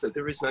lines was that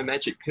there is no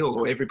magic pill,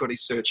 or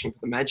everybody's searching for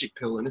the magic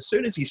pill. And as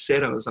soon as he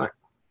said it, I was like,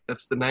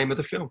 that's the name of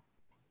the film.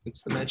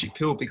 It's the magic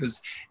pill, because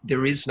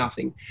there is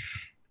nothing.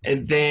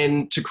 And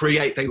then to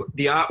create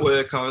the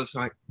artwork, I was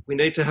like, we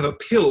need to have a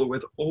pill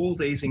with all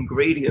these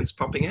ingredients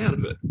popping out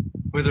of it,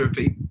 whether it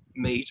be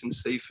meat and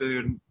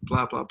seafood and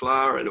blah, blah,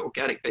 blah, and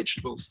organic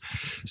vegetables.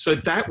 So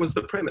that was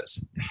the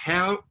premise.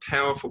 How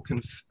powerful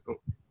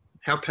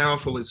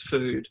is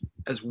food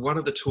as one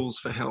of the tools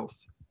for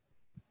health?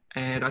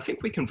 And I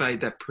think we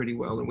conveyed that pretty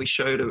well. And we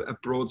showed a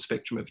broad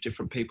spectrum of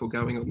different people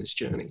going on this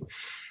journey.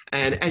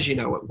 And as you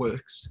know, it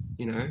works,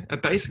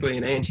 basically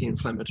an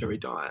anti-inflammatory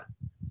diet.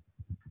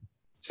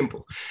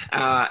 Simple.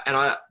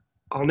 And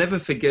I'll never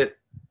forget,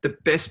 the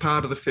best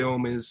part of the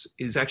film is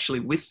actually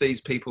with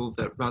these people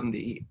that run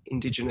the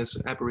Indigenous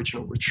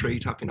Aboriginal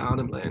retreat up in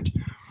Arnhem Land.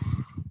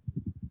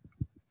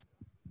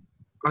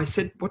 I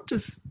said, what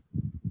does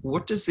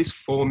this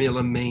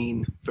formula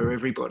mean for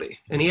everybody?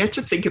 And he had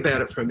to think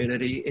about it for a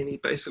minute. And he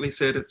basically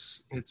said,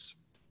 it's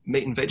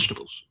meat and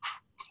vegetables,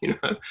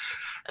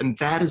 and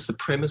that is the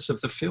premise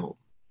of the film.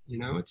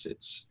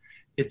 It's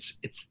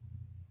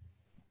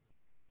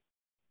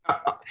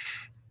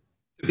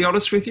to be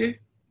honest with you,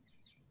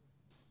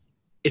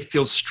 it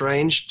feels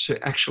strange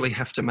to actually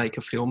have to make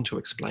a film to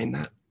explain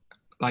that.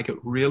 Like, it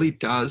really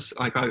does.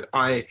 Like,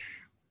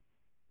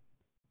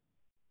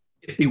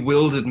 it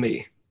bewildered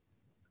me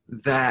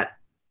that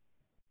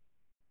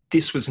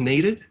this was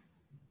needed,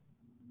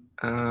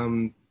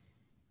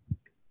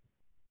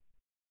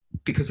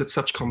 because it's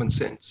such common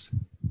sense.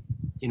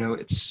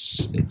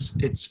 It's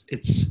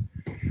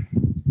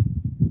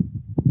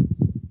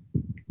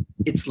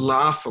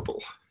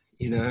laughable.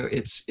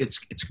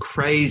 It's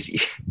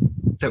crazy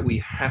that we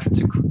have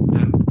to,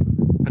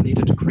 I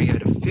needed to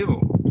create a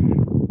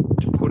film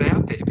to put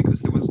out there,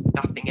 because there was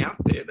nothing out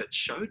there that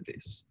showed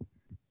this.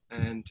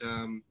 And,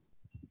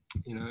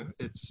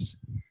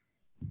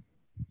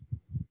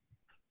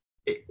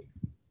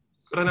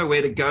 I don't know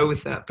where to go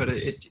with that, but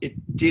it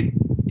did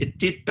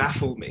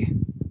baffle me,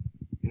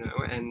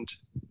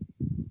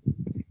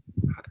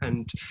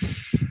 and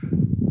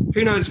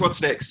who knows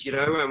what's next?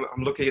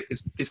 I'm looking at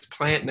this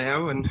plant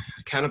now and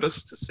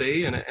cannabis to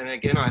see, and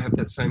again I have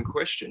that same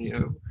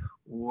question.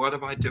 What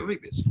am I doing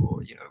this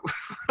for?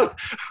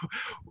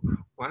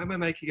 Why am I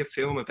making a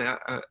film about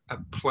a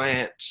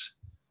plant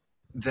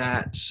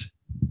that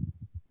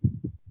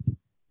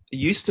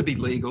used to be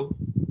legal,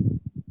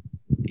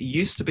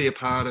 used to be a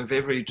part of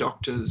every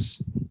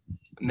doctor's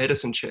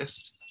medicine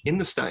chest in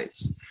the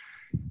States,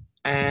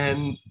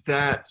 and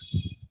that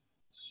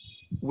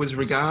was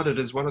regarded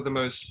as one of the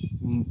most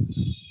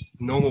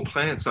normal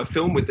plants. I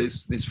filmed with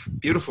this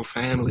beautiful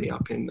family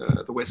up in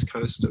the west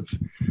coast of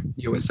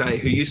USA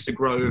who used to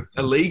grow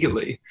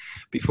illegally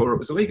before it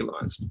was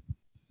legalized.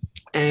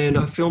 And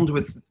I filmed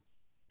with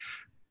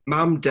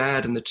mum,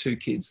 dad, and the two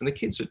kids, and the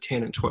kids are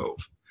 10 and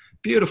 12.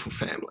 Beautiful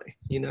family,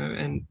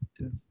 and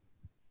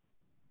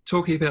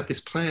talking about this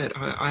plant,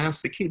 I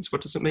asked the kids,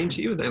 what does it mean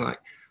to you? They're like,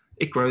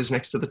 it grows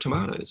next to the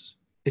tomatoes.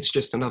 It's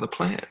just another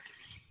plant.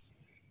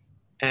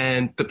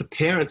 But the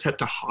parents had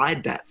to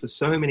hide that for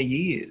so many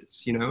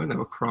years, and they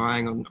were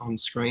crying on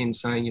screen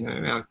saying,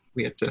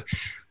 we have to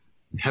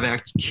have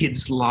our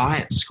kids lie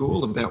at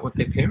school about what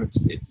their parents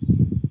did,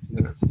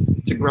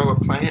 to grow a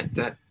plant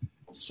that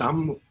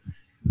some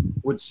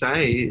would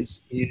say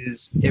is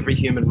every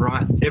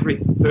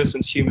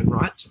person's human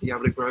right to be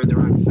able to grow their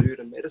own food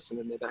and medicine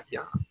in their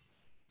backyard.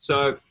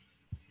 So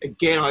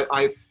again,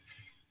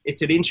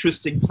 it's an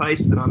interesting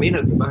place that I'm in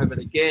at the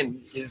moment.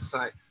 Again, is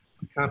like,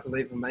 I can't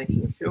believe I'm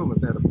making a film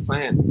about a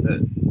plant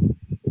that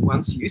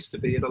once used to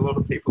be in a lot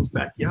of people's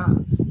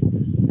backyards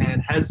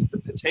and has the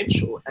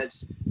potential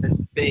as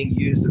being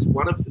used as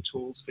one of the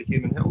tools for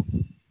human health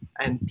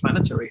and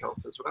planetary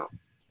health as well.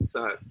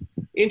 So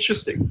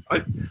interesting.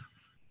 I'm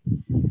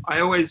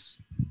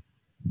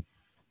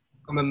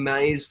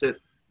amazed at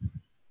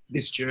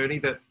this journey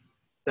that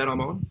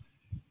I'm on,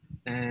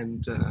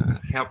 and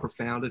how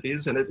profound it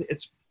is. And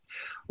it's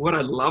what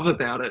I love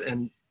about it,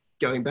 and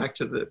going back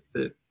to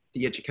the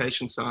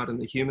education side and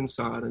the human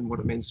side and what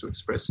it means to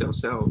express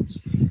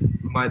ourselves.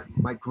 My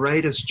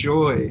greatest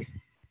joy,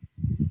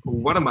 or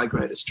one of my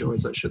greatest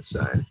joys, I should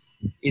say,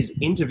 is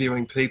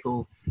interviewing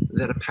people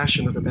that are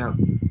passionate about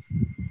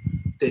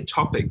their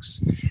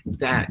topics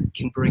that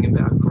can bring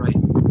about great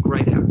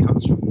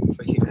outcomes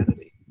for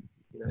humanity.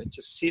 You know,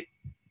 to sit,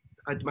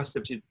 I must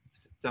have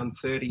done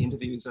 30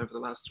 interviews over the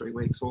last 3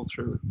 weeks, all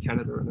through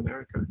Canada and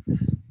America.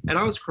 And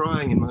I was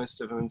crying in most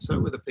of them, and so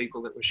were the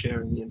people that were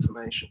sharing the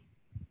information.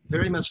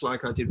 Very much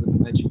like I did with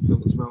the Magic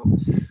Pill as well,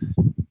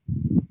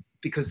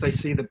 because they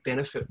see the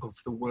benefit of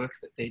the work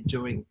that they're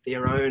doing,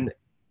 their own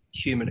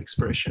human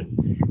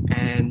expression,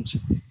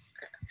 and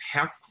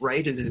how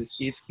great it is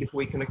if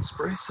we can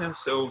express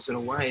ourselves in a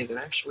way that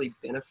actually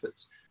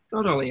benefits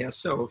not only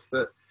ourselves,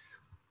 but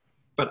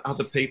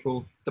other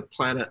people, the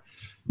planet,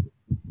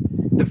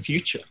 the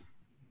future.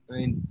 I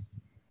mean,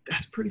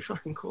 that's pretty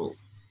fucking cool,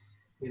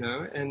 you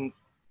know? And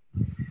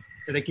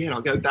again,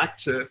 I'll go back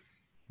to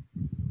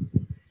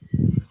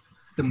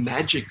the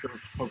magic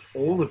of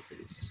all of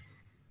this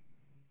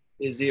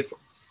is if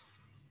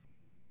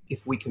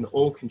we can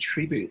all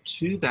contribute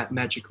to that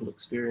magical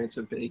experience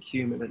of being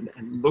human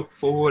and look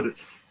forward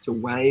to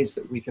ways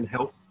that we can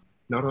help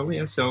not only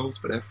ourselves,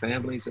 but our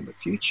families and the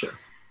future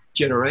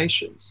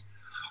generations.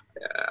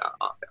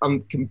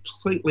 I'm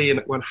completely and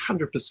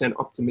 100%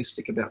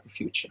 optimistic about the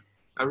future.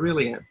 I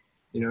really am,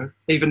 you know,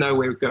 even though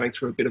we're going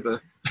through a bit of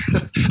a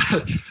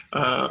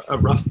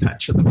rough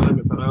patch at the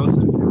moment, but I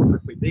also feel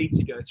like we need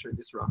to go through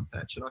this rough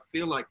patch. And I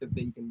feel like the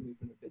vegan movement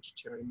and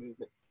vegetarian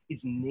movement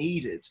is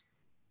needed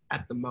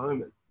at the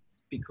moment,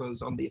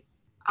 because on the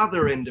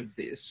other end of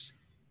this,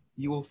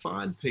 you will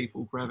find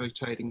people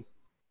gravitating,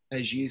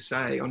 as you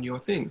say, on your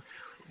thing.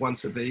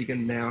 Once a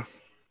vegan, now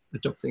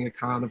adopting a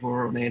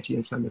carnivore or an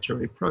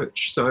anti-inflammatory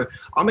approach. So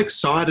I'm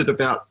excited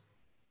about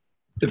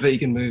the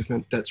vegan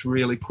movement that's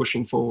really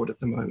pushing forward at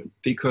the moment,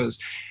 because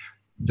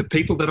the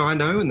people that I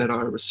know and that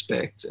I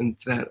respect and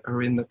that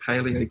are in the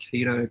paleo,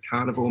 keto,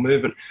 carnivore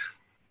movement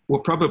were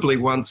probably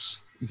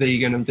once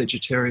vegan and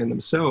vegetarian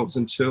themselves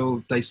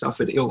until they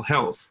suffered ill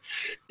health,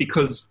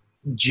 because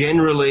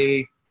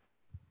generally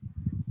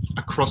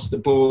across the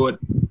board,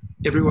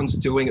 everyone's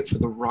doing it for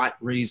the right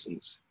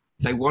reasons.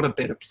 They want a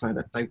better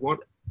planet. They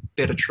want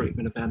better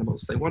treatment of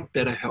animals. They want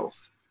better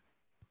health.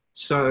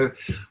 So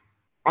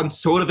I'm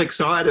sort of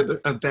excited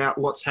about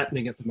what's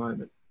happening at the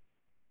moment,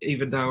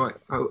 even though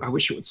I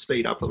wish it would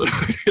speed up a little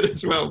bit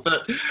as well.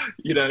 But,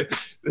 you know,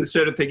 there's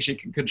certain things you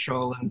can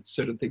control and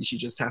certain things you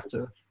just have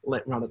to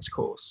let run its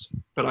course.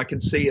 But I can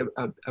see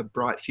a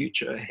bright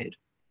future ahead.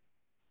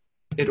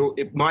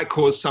 It might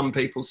cause some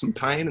people some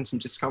pain and some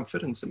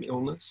discomfort and some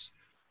illness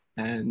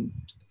and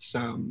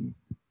some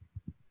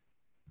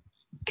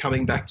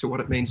coming back to what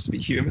it means to be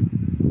human.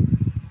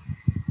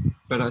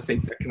 But I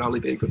think that can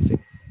only be a good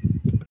thing.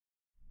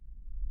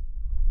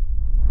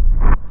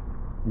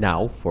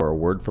 Now for a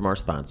word from our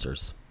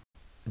sponsors.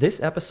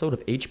 This episode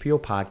of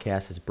HPO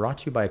Podcast is brought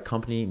to you by a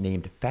company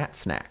named Fat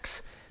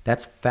Snacks.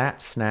 That's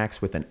Fat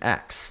Snacks with an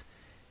X.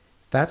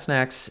 Fat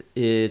Snacks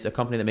is a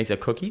company that makes a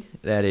cookie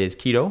that is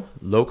keto,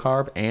 low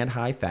carb, and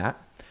high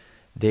fat.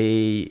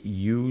 They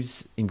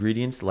use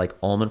ingredients like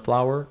almond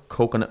flour,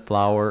 coconut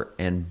flour,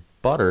 and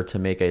butter to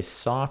make a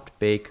soft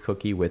bake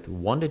cookie with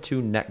 1 to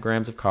 2 net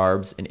grams of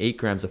carbs and 8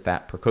 grams of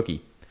fat per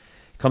cookie.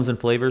 It comes in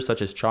flavors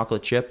such as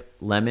chocolate chip,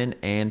 lemon,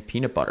 and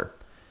peanut butter.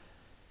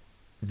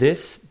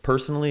 This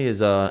personally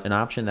is an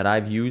option that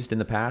I've used in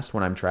the past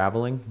when I'm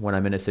traveling, when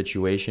I'm in a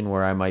situation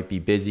where I might be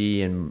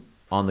busy and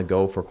on the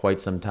go for quite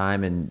some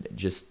time, and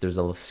just there's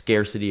a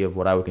scarcity of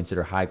what I would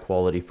consider high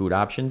quality food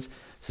options.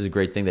 This is a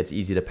great thing that's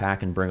easy to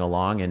pack and bring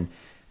along and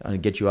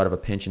get you out of a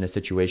pinch in a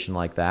situation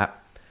like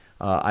that.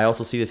 I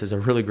also see this as a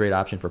really great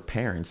option for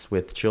parents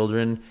with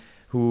children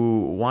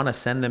who want to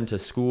send them to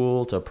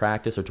school, to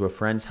practice, or to a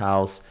friend's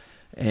house,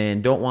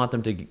 and don't want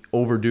them to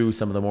overdo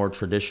some of the more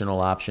traditional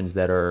options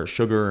that are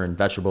sugar and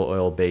vegetable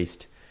oil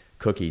based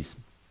cookies.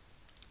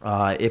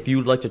 If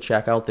you'd like to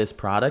check out this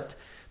product,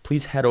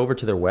 please head over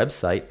to their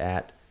website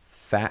at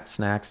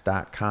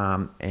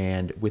fatsnacks.com,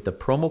 and with the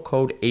promo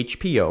code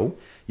HPO,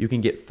 you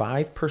can get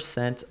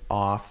 5%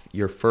 off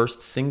your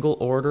first single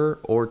order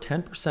or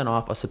 10%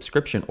 off a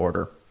subscription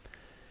order.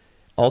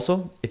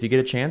 Also, if you get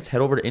a chance,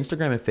 head over to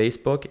Instagram and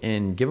Facebook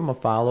and give them a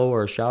follow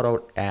or a shout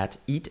out at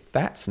Eat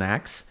Fat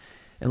Snacks,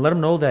 and let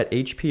them know that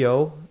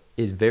HPO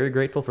is very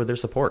grateful for their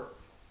support.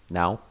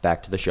 Now,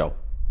 back to the show.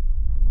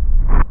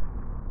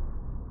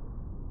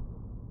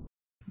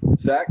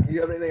 Zach, do you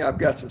have anything? I've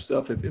got some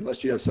stuff.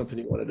 Unless you have something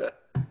you wanted to.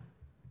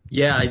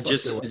 Yeah,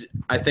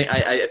 I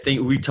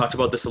think we talked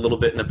about this a little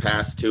bit in the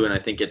past too, and I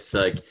think it's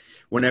like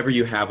whenever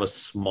you have a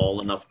small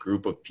enough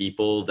group of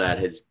people that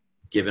has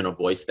given a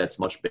voice that's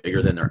much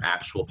bigger than their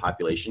actual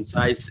population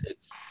size,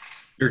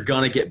 you're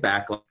gonna get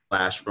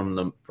backlash from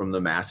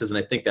the masses, and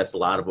I think that's a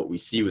lot of what we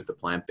see with the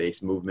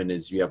plant-based movement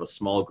is you have a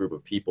small group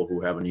of people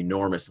who have an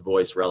enormous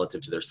voice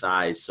relative to their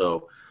size,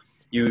 so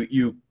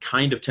you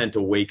kind of tend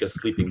to wake a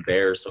sleeping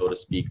bear, so to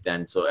speak.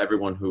 Then, so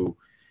everyone who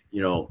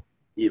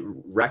it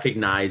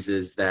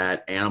recognizes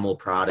that animal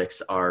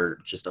products are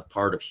just a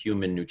part of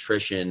human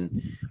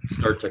nutrition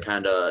start to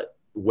kind of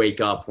wake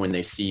up when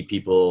they see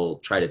people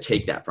try to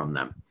take that from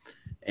them.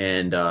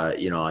 And,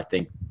 I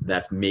think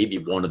that's maybe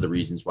one of the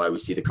reasons why we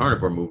see the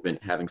carnivore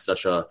movement gaining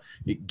such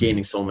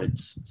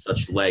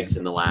legs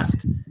in the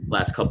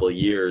last couple of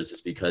years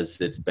is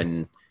because it's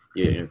been,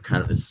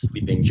 kind of this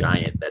sleeping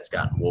giant that's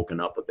gotten woken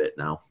up a bit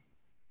now.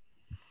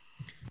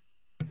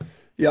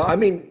 Yeah. I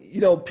mean,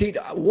 Pete,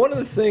 one of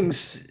the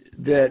things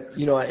that,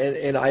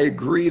 and I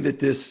agree that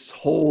this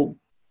whole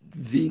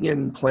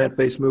vegan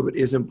plant-based movement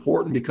is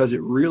important because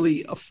it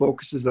really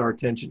focuses our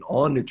attention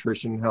on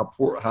nutrition,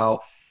 how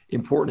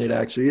important it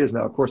actually is.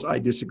 Now, of course, I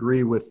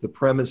disagree with the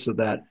premise of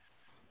that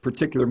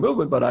particular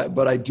movement,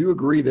 but I do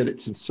agree that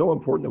it's so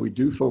important that we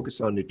do focus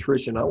on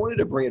nutrition. I wanted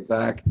to bring it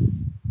back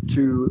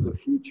to the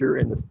future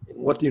and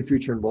what the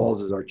future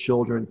involves is our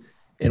children.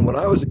 And when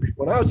I was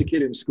a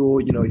kid in school,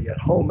 you had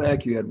home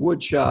ec, you had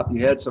wood shop,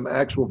 you had some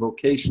actual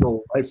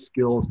vocational life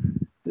skills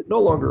that no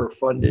longer are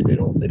funded. They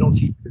don't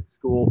teach at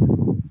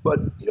school. But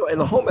and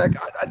the home ec,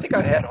 I think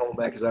I had home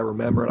ec as I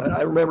remember. And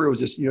I remember it was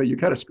just you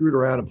kind of screwed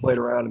around and played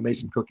around and made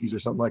some cookies or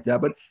something like that.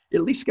 But it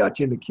at least got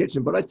you in the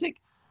kitchen. But I think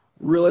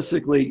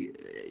realistically,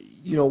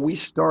 we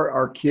start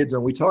our kids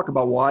and we talk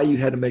about why you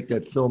had to make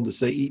that film to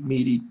say eat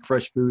meat, eat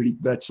fresh food, eat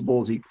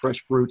vegetables, eat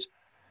fresh fruits,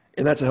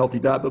 and that's a healthy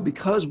diet. But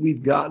because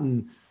we've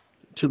gotten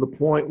to the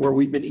point where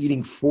we've been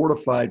eating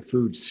fortified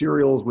foods,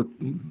 cereals with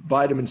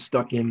vitamins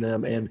stuck in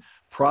them, and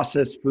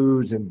processed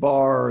foods and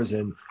bars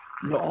and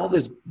all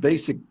this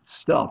basic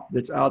stuff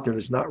that's out there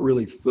that's not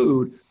really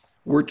food.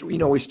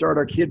 We start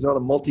our kids on a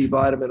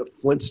multivitamin, a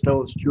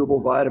Flintstones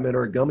chewable vitamin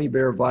or a gummy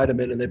bear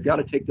vitamin, and they've got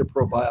to take their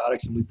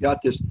probiotics. And we've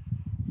got this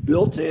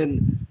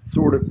built-in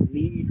sort of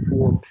need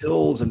for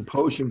pills and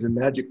potions and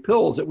magic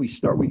pills that we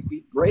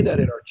ingrain that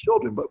in our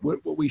children. But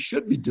what we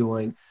should be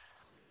doing,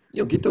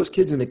 get those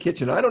kids in the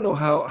kitchen. I don't know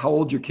how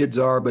old your kids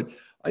are, but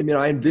I mean,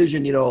 I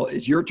envision,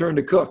 it's your turn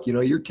to cook.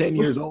 You're 10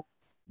 years old.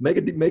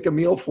 Make a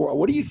meal for.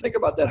 What do you think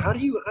about that? How do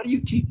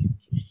you teach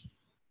kids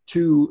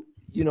to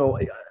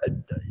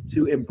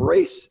to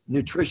embrace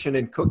nutrition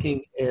and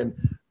cooking and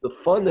the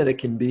fun that it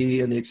can be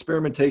and the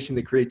experimentation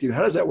they create?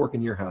 How does that work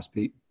in your house,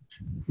 Pete?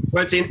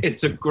 Well,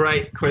 it's a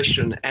great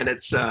question, and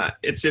it's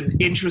an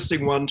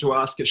interesting one to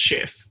ask a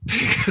chef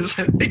because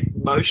I think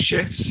most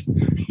chefs,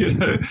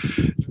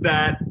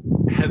 that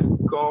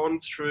have gone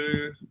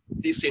through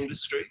this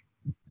industry,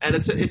 and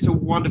it's a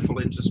wonderful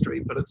industry.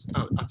 But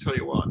I'll tell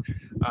you what,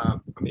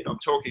 I'm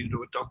talking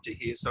to a doctor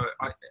here, so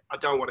I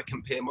don't want to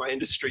compare my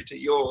industry to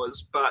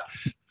yours, but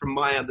from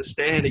my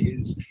understanding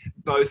is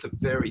both are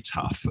very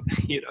tough,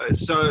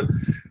 So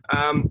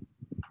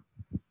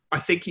I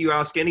think you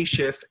ask any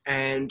chef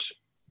and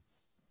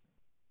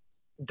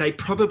they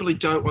probably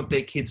don't want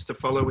their kids to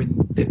follow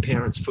in their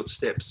parents'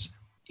 footsteps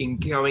in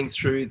going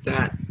through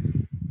that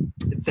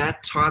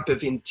type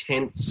of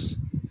intense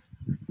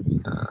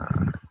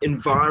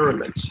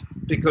environment,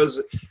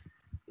 because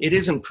it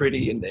isn't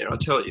pretty in there. I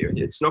tell you,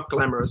 it's not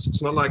glamorous.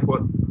 It's not like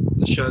what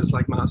the shows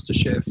like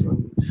MasterChef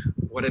and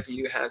whatever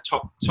you have,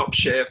 Top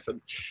Chef and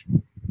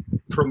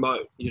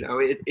promote.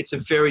 It's a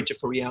very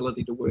different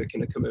reality to work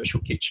in a commercial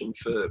kitchen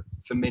for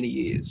many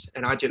years,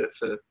 and I did it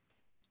for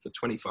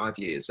 25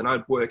 years, and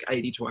I'd work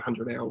 80 to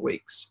 100-hour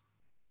weeks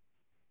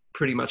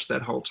pretty much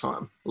that whole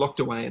time, locked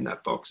away in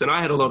that box. And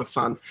I had a lot of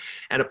fun,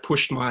 and it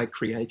pushed my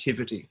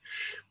creativity,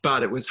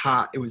 but it was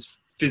hard. It was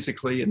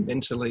physically and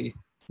mentally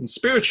and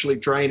spiritually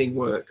draining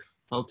work.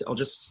 I'll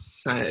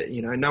just say,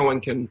 no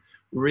one can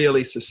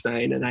really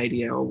sustain an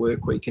 80-hour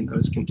work week in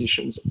those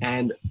conditions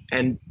and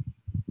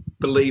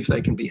believe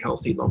they can be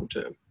healthy long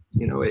term.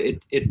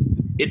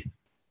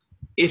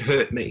 It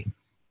hurt me.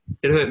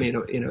 It hurt me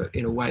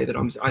in a way that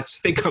I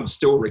think I'm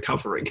still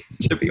recovering,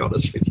 to be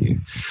honest with you,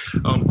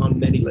 on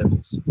many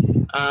levels.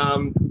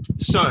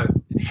 So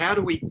how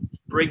do we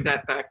bring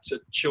that back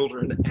to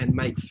children and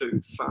make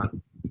food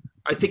fun?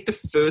 I think the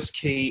first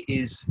key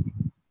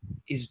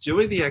is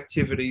doing the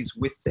activities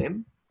with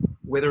them,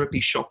 whether it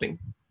be shopping,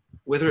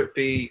 whether it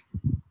be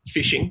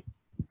fishing.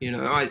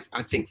 I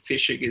think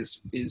fishing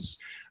is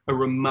a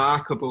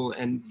remarkable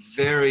and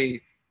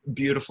very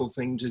beautiful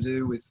thing to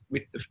do with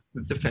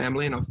the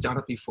family, and I've done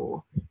it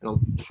before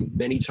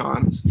many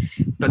times.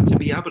 But to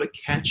be able to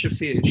catch a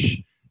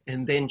fish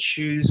and then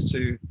choose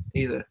to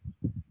either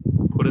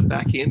put it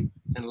back in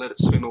and let it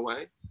swim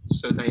away,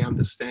 so they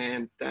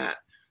understand that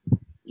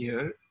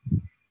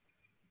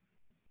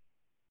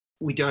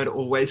we don't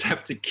always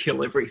have to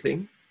kill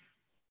everything.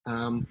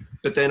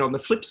 But then on the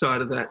flip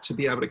side of that, to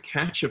be able to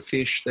catch a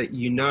fish that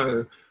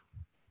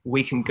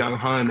we can go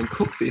home and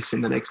cook this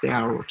in the next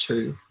hour or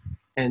two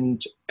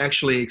and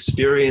actually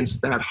experience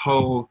that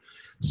whole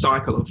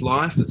cycle of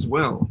life as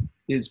well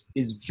is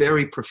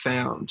very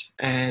profound.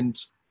 And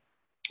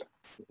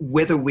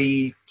whether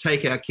we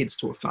take our kids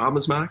to a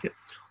farmer's market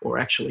or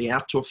actually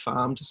out to a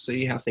farm to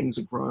see how things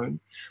are grown,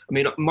 I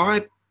mean,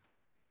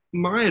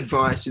 my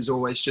advice is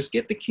always just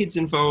get the kids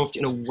involved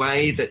in a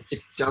way that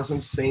it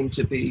doesn't seem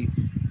to be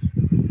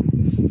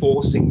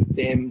forcing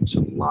them to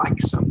like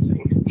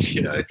something,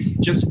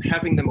 just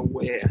having them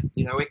aware.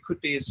 It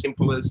could be as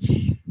simple as,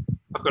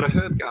 I've got a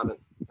herb garden,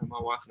 and my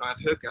wife and I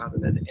have a herb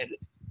garden, and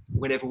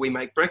whenever we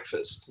make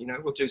breakfast,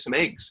 we'll do some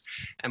eggs,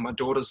 and my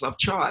daughters love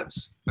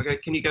chives. I go,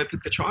 can you go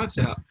pick the chives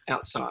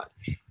outside?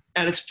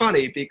 And it's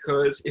funny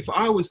because if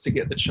I was to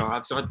get the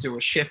chives, I'd do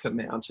a chef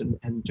amount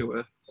and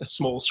do a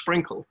small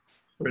sprinkle.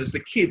 Whereas the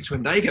kids,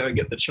 when they go and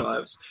get the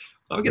chives,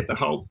 they'll get the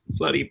whole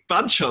bloody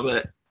bunch of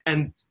it.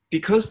 And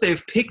because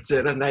they've picked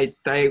it and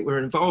they were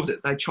involved in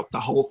it, they chop the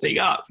whole thing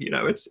up.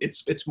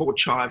 It's more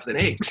chive than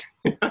eggs.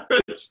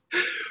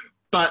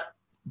 But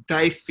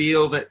they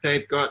feel that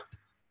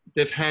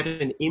they've had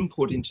an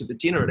input into the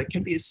dinner, and it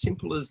can be as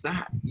simple as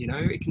that.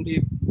 It can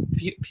be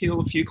peel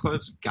a few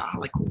cloves of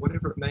garlic or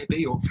whatever it may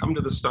be, or come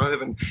to the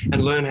stove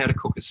and learn how to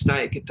cook a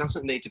steak. It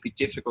doesn't need to be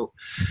difficult.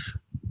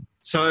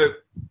 So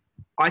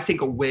I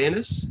think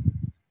awareness,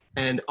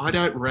 and I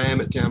don't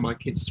ram it down my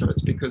kids'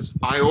 throats, because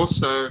I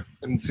also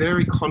am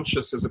very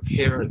conscious as a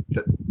parent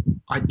that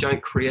I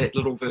don't create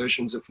little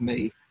versions of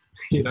me.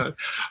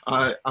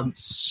 I'm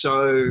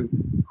so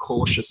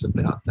cautious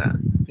about that,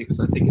 because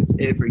I think it's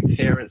every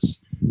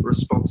parent's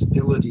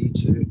responsibility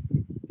to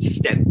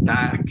step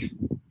back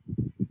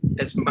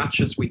as much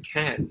as we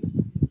can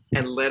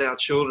and let our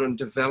children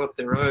develop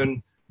their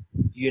own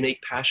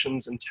unique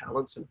passions and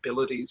talents and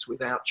abilities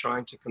without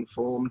trying to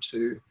conform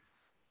to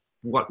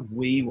what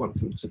we want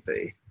them to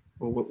be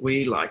or what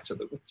we like them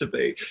to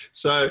be.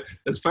 So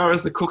as far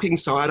as the cooking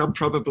side, I'm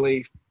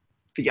probably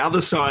the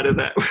other side of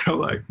that, where I'm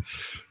like,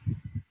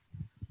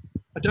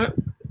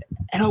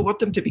 I want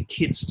them to be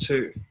kids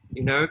too,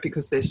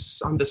 because they're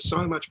under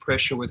so much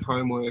pressure with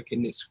homework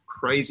in this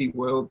crazy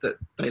world that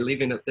they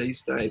live in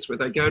these days, where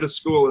they go to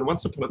school. And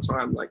once upon a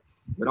time, like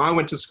when I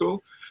went to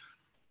school,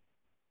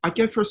 I'd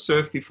go for a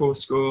surf before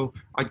school.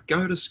 I'd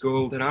go to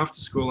school. Then after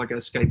school, I'd go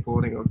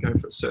skateboarding. I'd go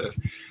for a surf.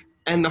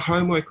 And the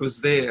homework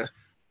was there.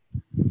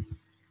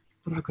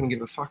 But I couldn't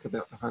give a fuck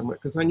about the homework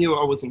because I knew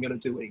I wasn't going to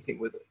do anything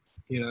with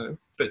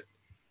it,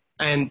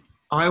 And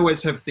I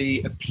always have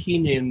the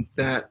opinion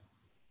that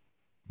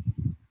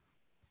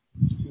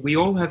we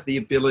all have the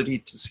ability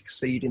to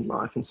succeed in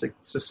life. And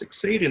to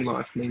succeed in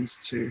life means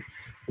to,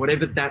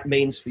 whatever that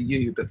means for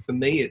you, but for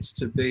me, it's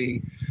to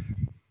be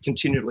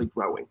continually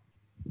growing.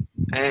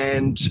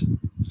 And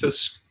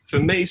for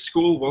me,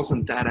 school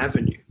wasn't that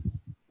avenue.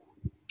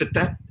 But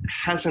that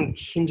hasn't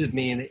hindered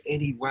me in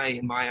any way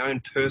in my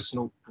own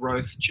personal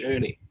growth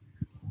journey.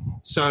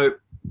 So,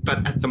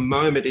 but at the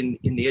moment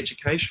in the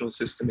educational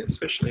system,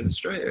 especially in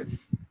Australia,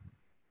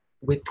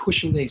 we're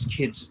pushing these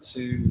kids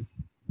to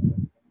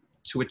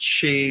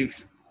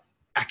achieve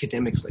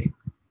academically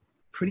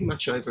pretty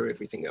much over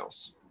everything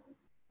else.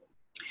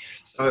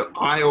 So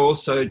I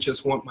also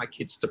just want my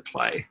kids to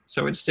play.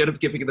 So instead of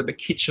giving them a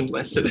kitchen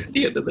lesson at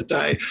the end of the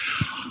day,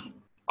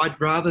 I'd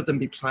rather them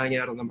be playing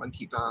out on the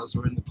monkey bars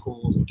or in the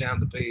pool or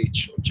down the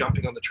beach or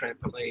jumping on the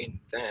trampoline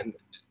than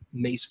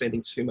me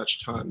spending too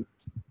much time,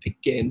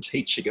 again,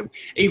 teaching them.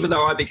 Even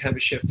though I became a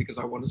chef because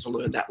I wanted to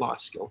learn that life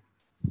skill.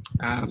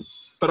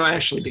 But I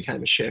actually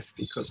became a chef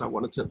because I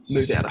wanted to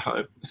move out of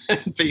home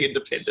and be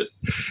independent.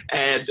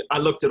 And I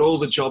looked at all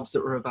the jobs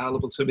that were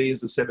available to me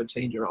as a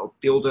 17-year-old: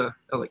 builder,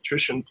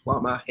 electrician,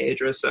 plumber,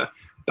 hairdresser,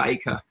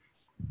 baker.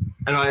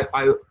 And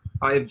I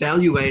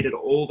evaluated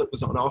all that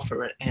was on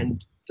offer,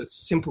 and the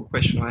simple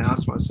question I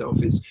asked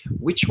myself is,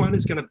 which one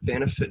is going to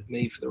benefit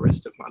me for the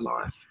rest of my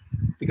life?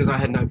 Because I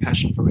had no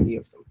passion for any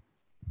of them.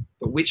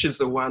 But which is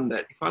the one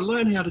that if I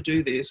learn how to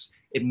do this,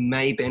 it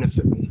may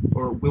benefit me,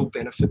 or it will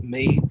benefit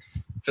me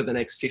for the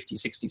next 50,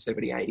 60,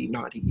 70, 80,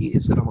 90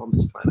 years that I'm on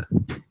this planet.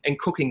 And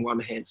cooking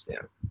won hands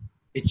down.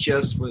 It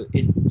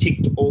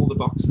ticked all the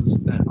boxes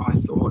that I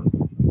thought,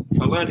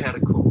 if I learn how to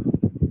cook,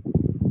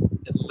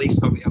 at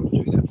least I'll be able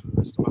to do that for the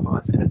rest of my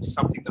life. And it's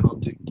something that I'll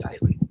do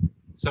daily.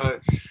 So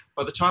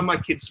by the time my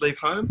kids leave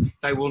home,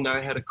 they will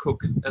know how to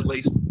cook at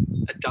least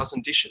a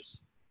dozen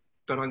dishes.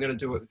 But I'm going to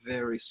do it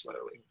very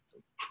slowly.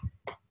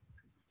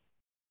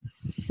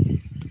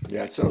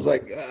 Yeah, it sounds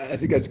like, I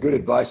think that's good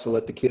advice to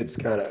let the kids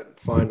kind of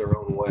find their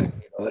own way.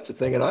 That's the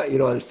thing. And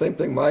the same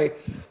thing, my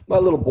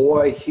little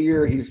boy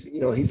here, he's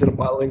in a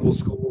bilingual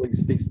school. He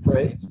speaks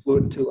French, he's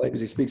fluent in 2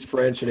 languages. He speaks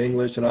French and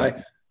English. And I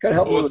kind of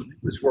help him with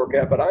this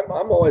workout, but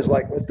I'm always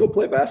like, let's go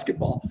play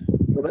basketball.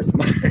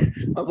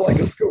 I'm like,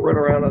 let's go run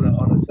around on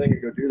a thing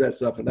and go do that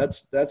stuff. And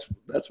that's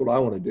what I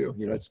want to do.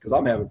 It's because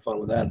I'm having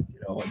fun with that.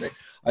 And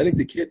I think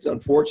the kids,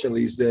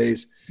 unfortunately, these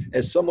days,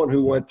 as someone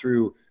who went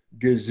through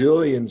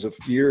gazillions of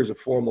years of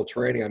formal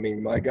training. I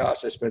mean, my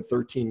gosh, I spent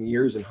 13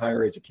 years in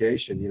higher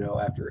education, you know,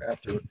 after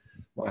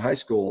my high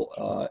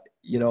school,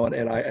 you know,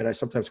 and I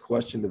sometimes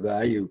question the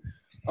value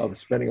of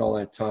spending all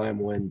that time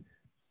when,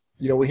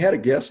 you know, we had a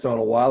guest on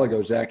a while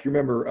ago, Zach. You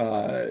remember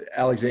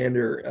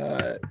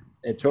Alexander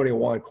Antonio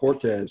Juan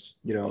Cortez,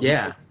 you know?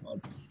 Yeah.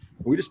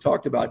 We just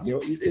talked about, you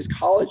know, is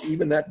college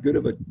even that good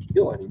of a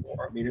deal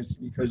anymore? I mean, it's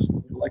because,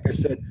 like I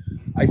said,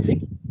 I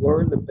think you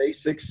learn the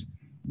basics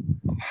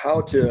of how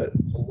to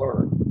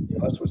learn. You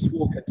know, that's what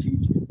school can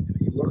teach you.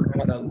 You learn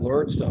how to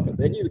learn stuff, and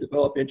then you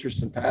develop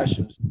interests and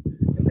passions,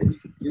 and then you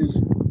can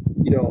use,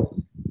 you know,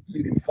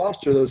 you can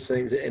foster those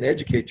things and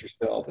educate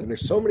yourself. And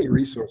there's so many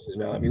resources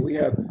now. I mean, we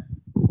have,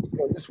 you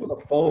know, just with a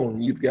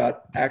phone, you've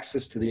got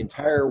access to the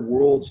entire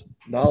world's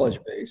knowledge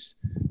base,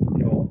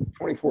 you know,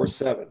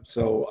 24/7.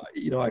 So,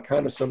 you know, I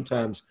kind of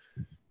sometimes,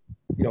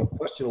 you know,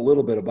 question a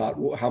little bit about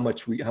how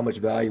much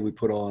value we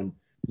put on,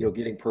 you know,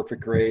 getting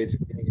perfect grades,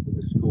 getting into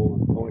the school,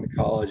 and going to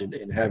college,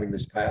 and having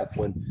this path.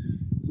 When,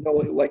 you know,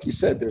 like you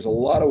said, there's a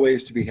lot of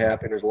ways to be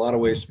happy. There's a lot of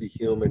ways to be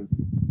human,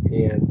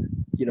 and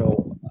you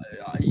know,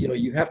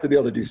 you have to be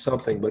able to do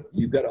something, but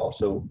you've got to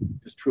also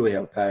just truly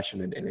have a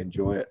passion and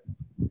enjoy it.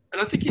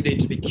 And I think you need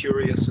to be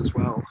curious as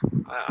well.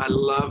 I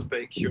love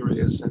being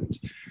curious, and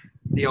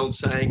the old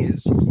saying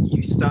is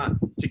you start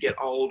to get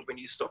old when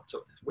you stop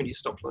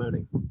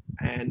learning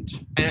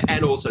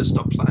and also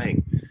stop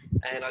playing.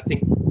 And I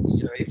think,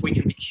 you know, if we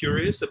can be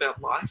curious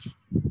about life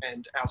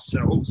and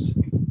ourselves,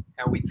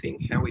 how we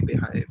think, how we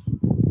behave,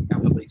 our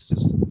belief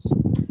systems,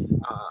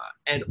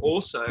 and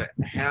also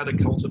how to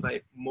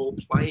cultivate more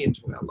play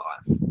into our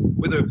life,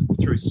 whether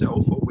through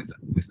self or with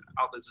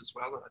others as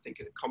well. And I think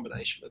a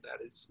combination of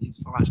that is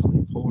vitally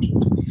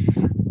important.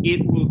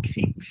 It will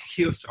keep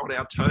us on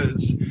our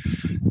toes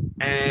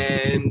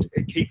and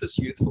keep us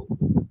youthful.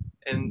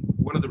 And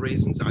one of the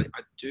reasons I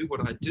do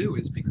what I do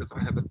is because I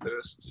have a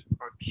thirst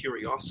or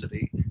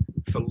curiosity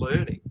for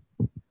learning.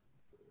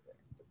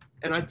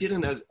 And I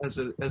didn't as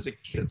a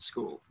kid at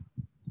school.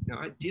 You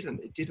know, it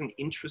didn't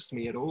interest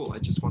me at all. I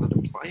just wanted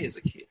to play as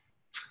a kid.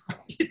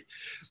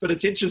 But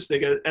it's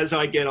interesting as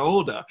I get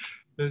older,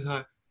 you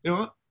know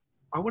what?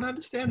 I want to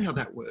understand how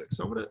that works.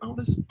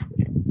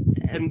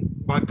 And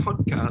my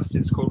podcast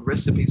is called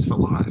Recipes for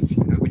Life,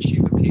 you know, which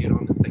you've appeared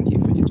on, and thank you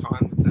for your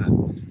time with that.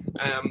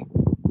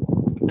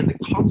 And the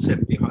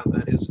concept behind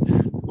that is,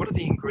 what are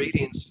the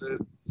ingredients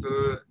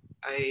for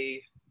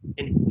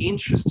an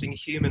interesting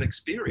human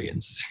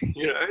experience,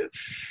 you know?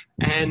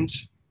 And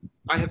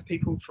I have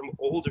people from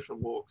all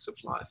different walks of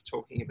life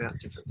talking about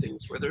different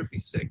things, whether it be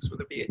sex,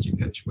 whether it be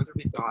education, whether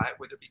it be diet,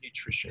 whether it be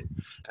nutrition,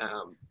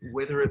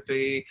 whether it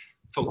be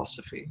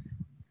philosophy,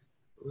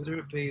 whether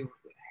it be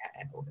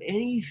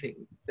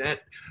anything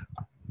that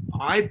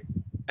I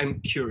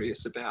am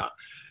curious about.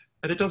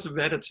 And it doesn't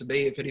matter to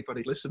me if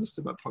anybody listens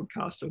to my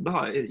podcast or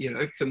not. You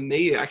know, for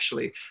me,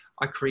 actually,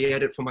 I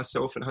create it for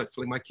myself, and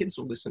hopefully my kids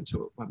will listen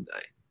to it one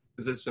day,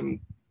 because there's some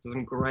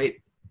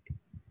great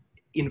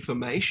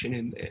information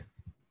in there.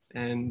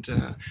 And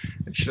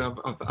actually,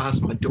 I've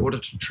asked my daughter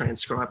to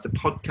transcribe the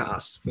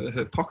podcast for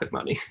her pocket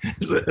money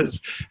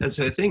as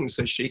her thing,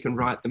 so she can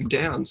write them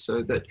down,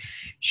 so that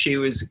she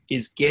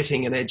is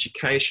getting an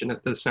education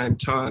at the same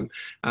time,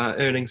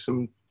 earning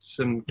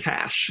some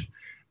cash.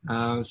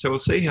 So we'll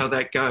see how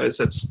that goes.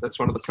 That's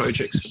one of the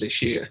projects for this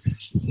year.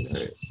 You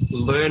know,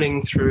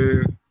 learning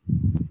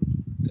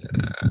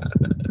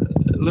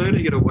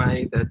in a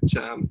way that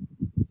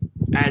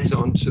adds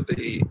on to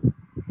the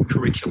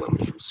curriculum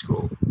from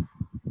school.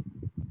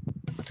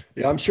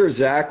 Yeah, I'm sure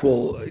Zach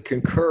will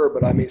concur,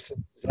 but I mean, since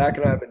Zach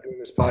and I have been doing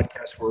this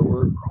podcast,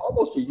 we're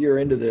almost a year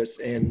into this,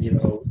 and, you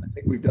know, I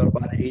think we've done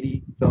about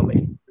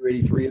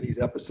 83 of these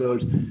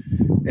episodes.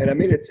 And I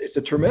mean, it's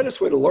a tremendous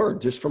way to learn,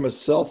 just from a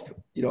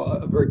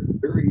very,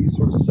 very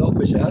sort of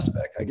selfish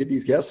aspect. I get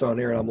these guests on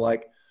here and I'm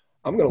like,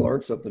 I'm going to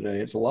learn something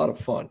today. It's a lot of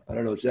fun. I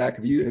don't know, Zach,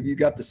 have you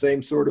got the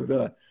same sort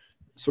of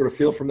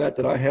feel from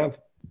that I have?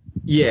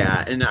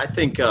 Yeah. And I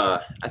think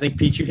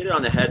Pete, you hit it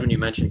on the head when you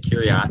mentioned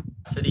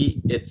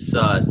curiosity. It's,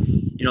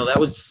 you know, that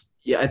was,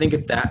 yeah, I think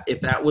if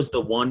that was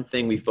the one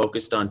thing we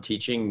focused on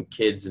teaching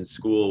kids in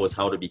school, was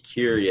how to be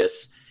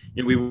curious,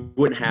 you know, we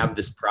wouldn't have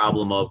this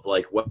problem of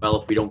like,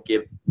 well, if we don't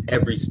give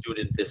every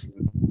student this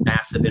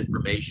massive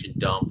information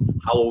dump,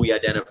 how will we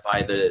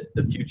identify the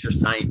future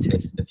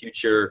scientists, the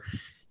future,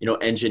 you know,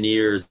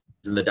 engineers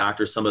and the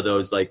doctors, some of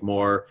those like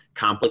more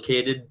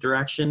complicated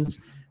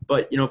directions.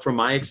 But, you know, from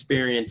my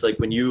experience, like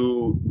when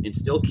you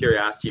instill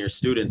curiosity in your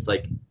students,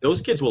 like those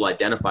kids will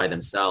identify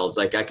themselves.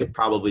 Like I could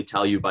probably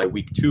tell you by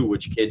week 2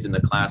 which kids in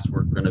the class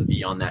were going to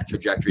be on that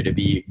trajectory to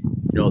be,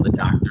 you know, the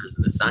doctors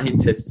and the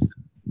scientists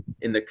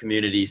in the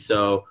community.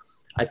 So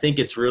I think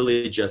it's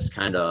really just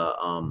kind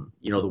of,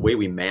 you know, the way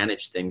we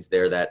manage things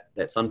there that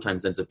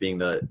sometimes ends up being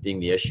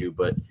the issue.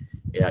 But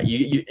yeah,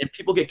 and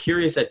people get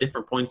curious at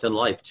different points in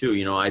life too.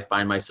 You know, I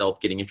find myself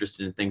getting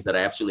interested in things that I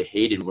absolutely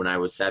hated when I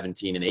was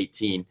 17 and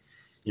 18.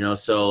 You know,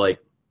 so like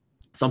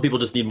some people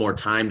just need more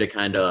time to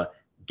kind of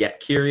get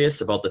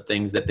curious about the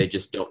things that they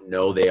just don't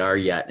know they are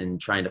yet, and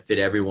trying to fit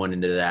everyone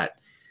into that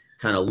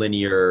kind of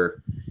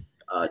linear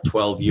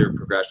 12-year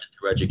progression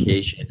through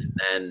education. And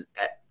then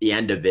at the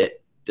end of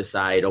it,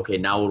 decide, okay,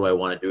 now what do I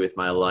want to do with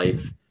my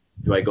life?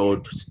 Do I go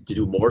to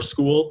do more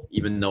school,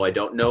 even though I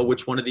don't know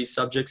which one of these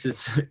subjects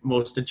is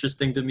most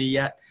interesting to me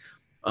yet?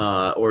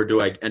 Or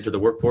do I enter the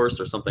workforce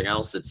or something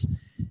else?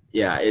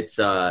 I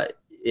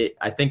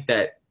think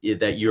that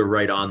you're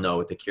right on though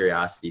with the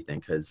curiosity thing,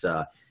 because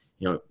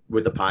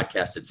with the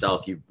podcast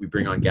itself, we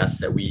bring on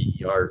guests that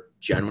we are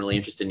genuinely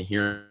interested in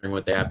hearing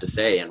what they have to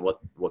say and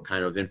what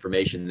kind of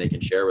information they can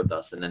share with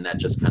us, and then that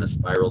just kind of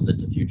spirals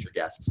into future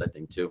guests, I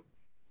think, too.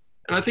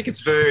 And I think it's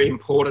very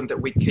important that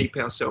we keep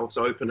ourselves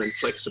open and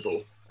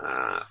flexible.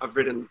 I've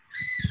written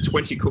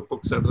 20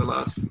 cookbooks over the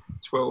last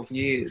 12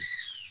 years,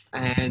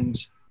 and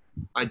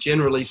I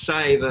generally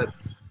say that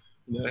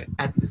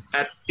at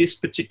this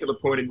particular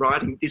point in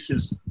writing, this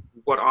is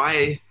what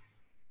I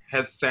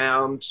have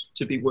found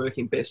to be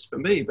working best for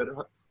me, but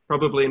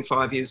probably in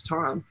 5 years'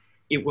 time,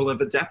 it will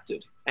have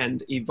adapted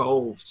and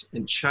evolved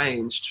and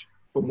changed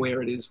from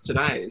where it is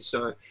today.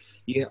 So,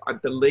 yeah, I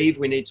believe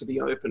we need to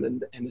be open,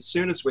 and as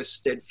soon as we're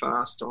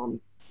steadfast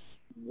on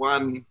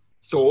one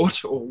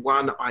thought or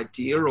one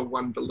idea or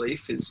one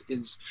belief, is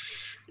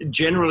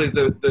generally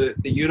the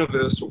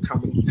universe will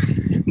come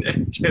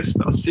and test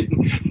us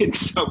in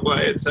some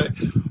way and say,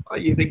 oh,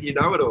 you think you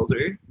know it all, do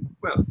you?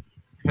 Well,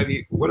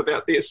 what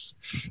about this?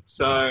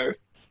 So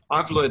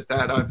I've learned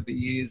that over the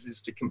years,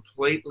 is to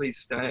completely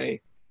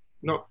stay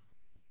not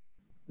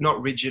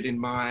rigid in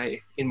my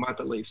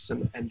beliefs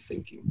and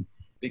thinking,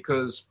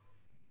 because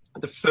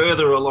the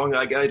further along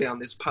I go down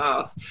this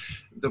path,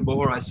 the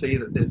more I see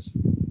that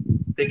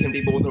there can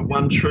be more than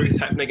one truth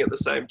happening at the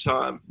same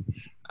time.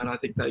 And I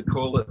think they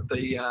call it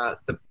the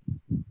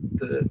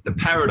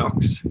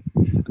paradox,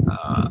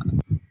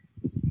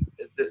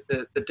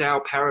 the Tao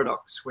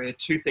paradox, where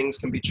two things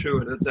can be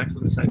true at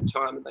exactly the same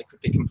time, and they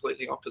could be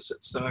completely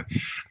opposite. So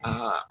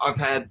I've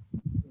had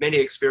many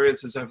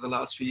experiences over the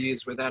last few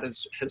years where that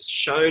has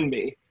shown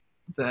me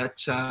that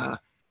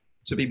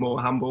to be more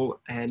humble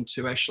and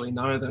to actually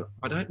know that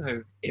I don't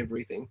know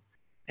everything,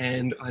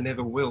 and I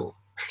never will.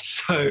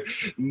 So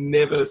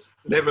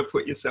never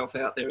put yourself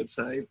out there and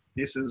say,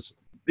 this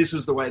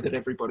is the way that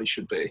everybody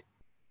should be,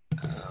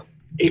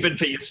 even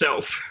for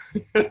yourself.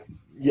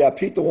 Yeah,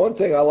 Pete, the one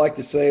thing I like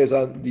to say is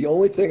the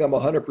only thing I'm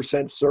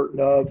 100% certain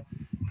of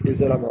is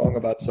that I'm wrong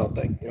about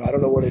something. I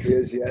don't know what it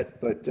is yet,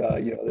 but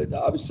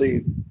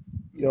obviously,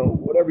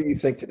 whatever you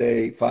think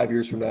today, 5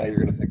 years from now, you're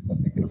going to think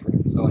something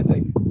different. So I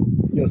think,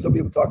 some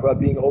people talk about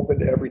being open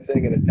to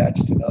everything and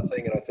attached to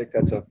nothing, and I think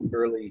that's a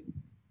fairly,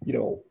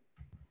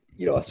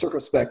 a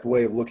circumspect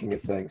way of looking at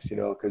things.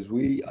 Because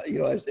we,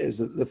 as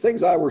the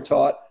things I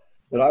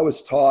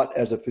was taught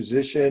as a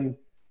physician.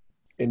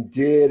 And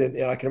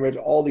I can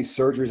imagine all these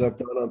surgeries I've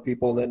done on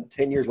people, and then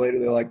 10 years later,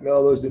 they're like,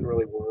 no, those didn't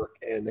really work.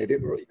 And they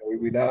didn't really,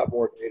 we now have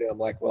more data. I'm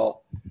like,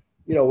 well,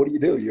 what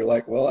do? You're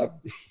like, well,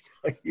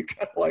 you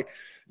kind of like,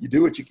 you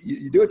do what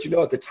you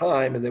know at the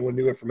time. And then when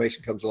new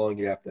information comes along,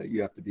 you have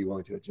to be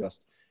willing to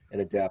adjust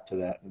and adapt to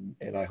that.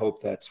 And I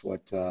hope that's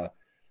what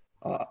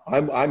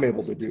I'm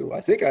able to do. I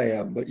think I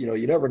am, but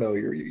you never know.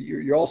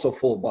 You're also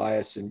full of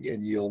bias, and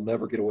you'll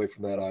never get away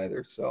from that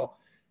either. So,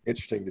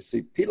 interesting to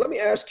see. Pete, let me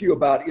ask you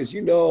about, as a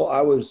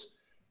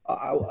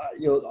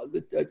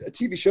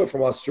TV show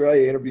from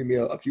Australia interviewed me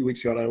a few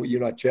weeks ago, and I know you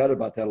and I chatted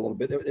about that a little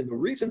bit. And the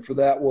reason for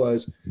that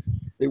was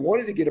they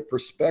wanted to get a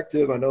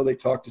perspective. I know they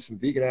talked to some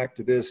vegan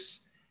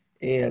activists,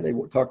 and they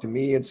talked to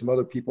me and some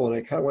other people, and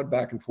they kind of went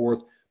back and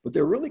forth. But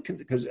they're really,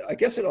 because I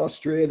guess in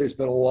Australia, there's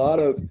been a lot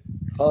of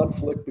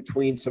conflict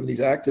between some of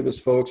these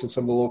activist folks and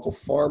some of the local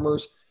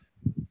farmers.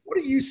 What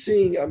are you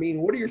seeing? I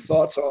mean, what are your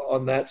thoughts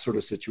on that sort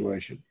of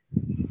situation?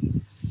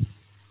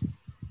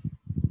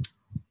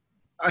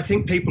 I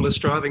think people are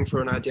striving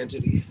for an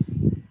identity.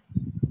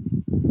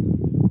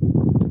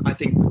 I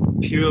think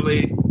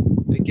purely,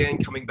 again,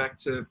 coming back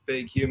to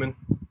being human,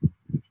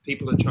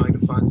 people are trying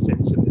to find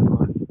sense in their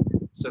life.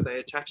 So they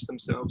attach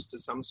themselves to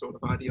some sort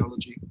of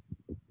ideology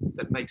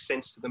that makes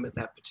sense to them at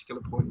that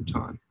particular point in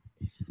time.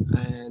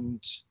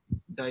 And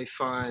they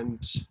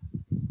find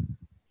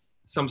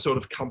some sort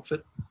of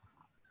comfort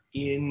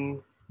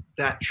in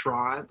that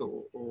tribe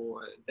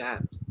or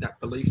that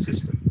belief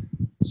system.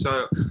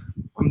 So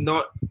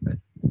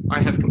I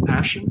have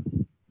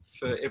compassion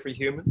for every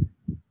human,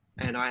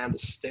 and I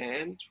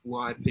understand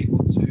why people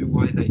do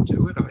why they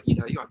do it. I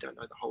don't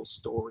know the whole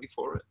story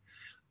for it,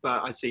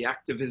 but I see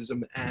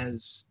activism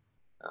as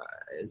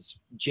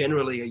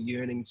generally a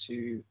yearning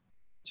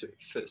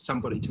for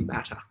somebody to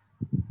matter,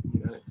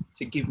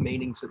 to give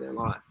meaning to their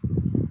life.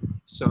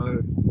 So,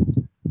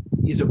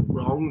 is it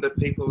wrong that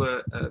people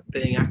are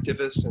being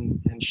activists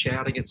and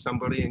shouting at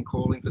somebody and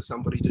calling for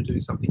somebody to do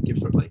something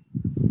differently?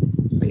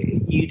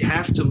 You'd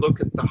have to look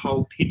at the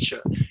whole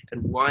picture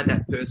and why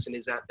that person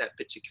is at that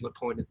particular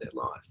point in their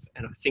life.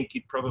 And I think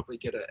you'd probably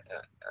get a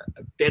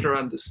better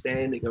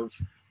understanding of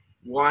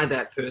why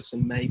that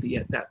person may be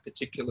at that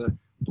particular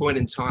point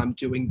in time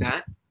doing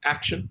that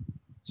action.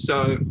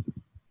 So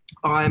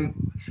I'm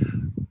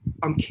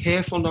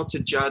careful not to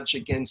judge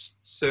against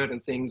certain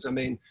things. I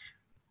mean,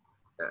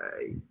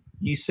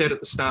 you said at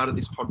the start of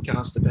this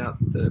podcast about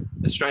the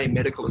Australian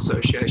Medical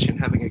Association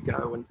having a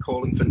go and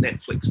calling for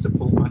Netflix to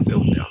pull my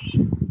film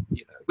down,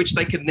 which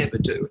they could never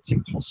do. It's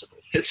impossible.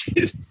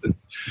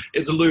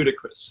 It's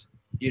ludicrous,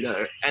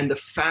 And the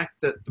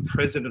fact that the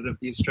president of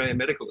the Australian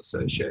Medical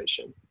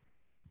Association,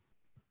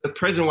 the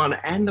present one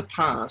and the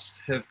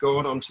past, have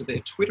gone onto their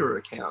Twitter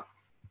account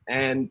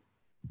and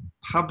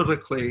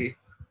publicly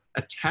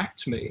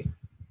attacked me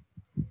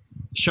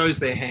shows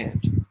their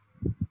hand.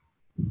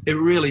 It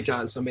really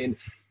does. I mean,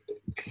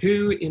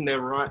 who in their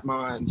right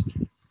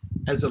mind,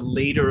 as a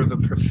leader of a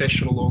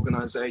professional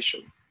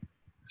organization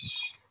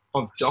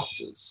of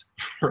doctors,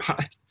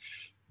 right,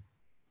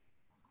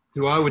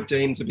 who I would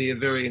deem to be a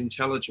very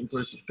intelligent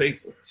group of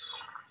people,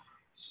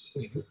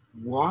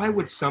 why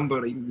would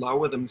somebody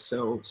lower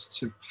themselves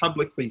to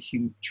publicly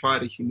try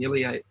to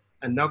humiliate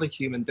another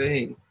human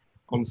being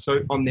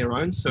on their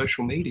own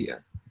social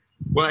media?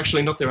 Well,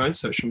 actually not their own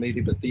social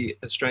media, but the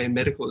Australian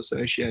Medical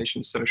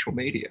Association's social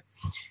media.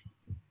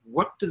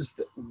 What does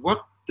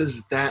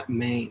that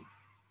mean?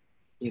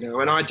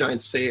 And I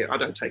don't see it. I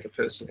don't take it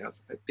personally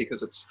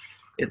because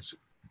it's.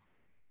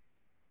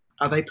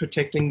 Are they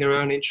protecting their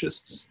own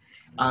interests?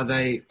 Are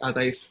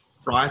they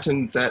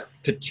frightened that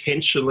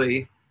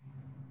potentially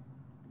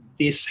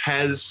this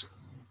has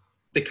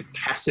the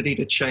capacity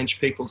to change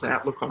people's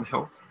outlook on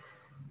health?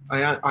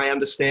 I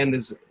understand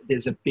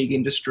there's a big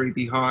industry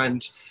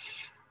behind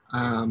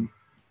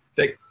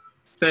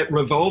that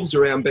revolves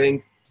around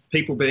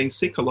people being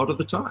sick a lot of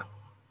the time,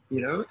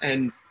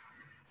 and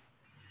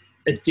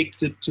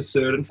addicted to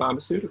certain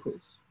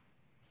pharmaceuticals.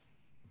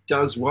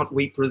 Does what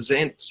we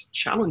present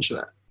challenge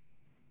that?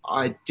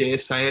 I dare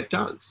say it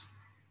does.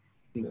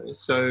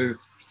 So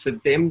for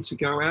them to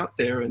go out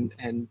there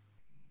and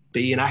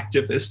be an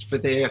activist for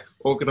their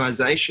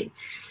organization,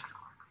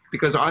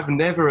 because I've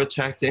never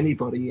attacked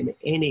anybody in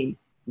any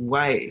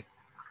way.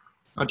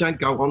 I don't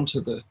go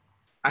onto the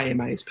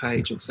AMA's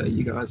page and say,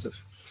 you guys are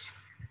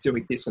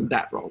doing this and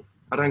that wrong.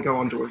 I don't go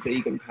onto a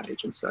vegan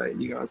page and say,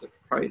 you guys are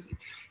crazy.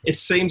 It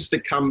seems to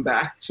come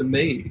back to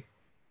me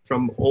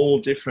from all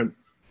different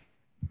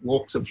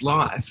walks of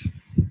life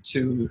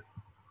to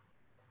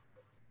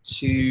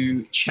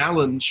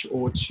challenge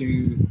or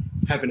to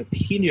have an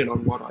opinion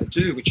on what I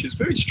do, which is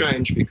very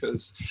strange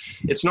because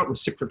it's not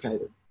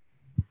reciprocated.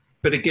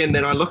 But again,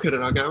 then I look at it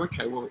and I go,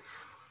 okay, well,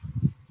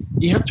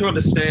 you have to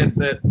understand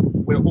that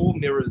we're all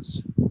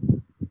mirrors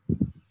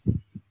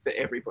for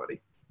everybody.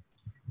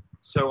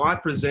 So I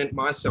present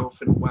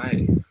myself in a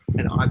way,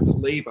 and I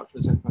believe I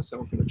present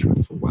myself in a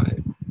truthful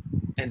way,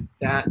 and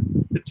that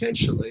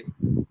potentially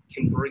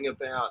can bring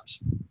about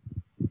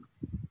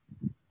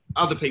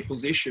other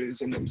people's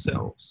issues in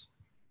themselves,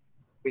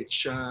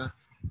 which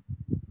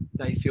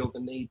they feel the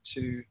need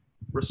to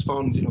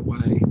respond in a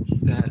way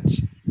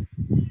that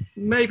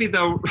maybe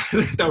they'll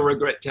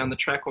regret down the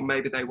track, or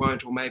maybe they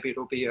won't, or maybe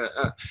it'll be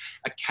a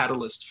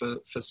catalyst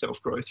for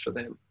self-growth for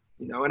them,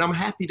 and I'm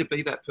happy to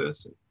be that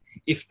person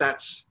if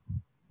that's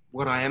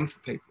what I am for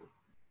people.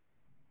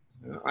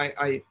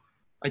 I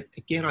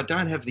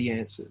don't have the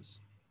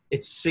answers.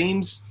 It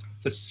seems,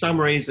 for some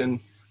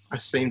reason, I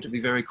seem to be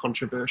very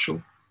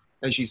controversial.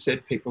 As you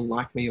said, people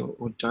like me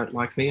or don't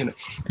like me. And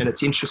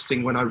it's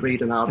interesting when I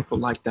read an article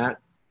like that,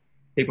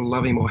 people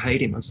love him or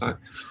hate him. I was like,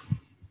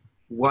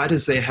 why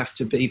does there have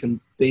to even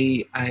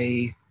be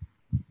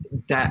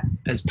that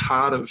as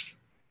part of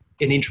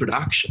an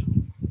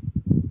introduction?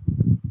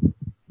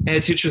 And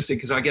it's interesting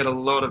because I get a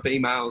lot of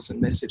emails and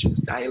messages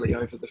daily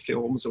over the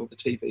films or the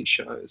TV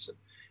shows.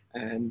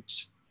 And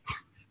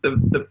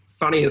the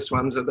funniest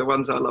ones are the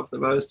ones I love the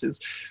most is,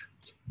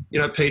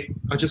 Pete,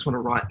 I just want to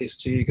write this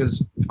to you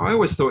because I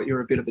always thought you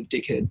were a bit of a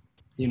dickhead.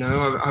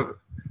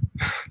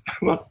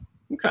 Well,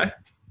 okay.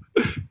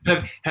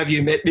 Have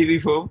you met me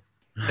before?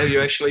 Have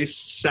you actually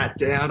sat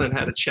down and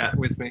had a chat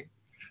with me?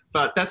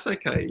 But that's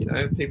okay.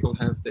 People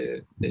have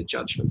their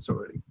judgments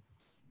already.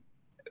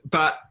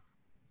 But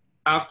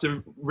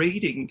after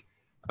reading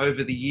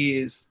over the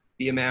years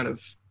the amount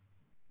of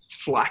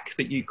flack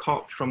that you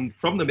cop from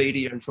the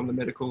media and from the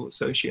medical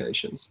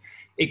associations,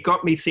 it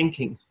got me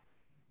thinking,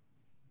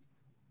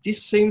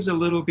 this seems a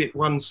little bit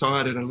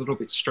one-sided and a little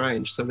bit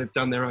strange. So they've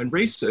done their own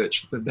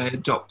research, that they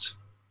adopt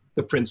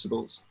the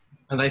principles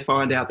and they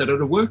find out that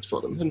it worked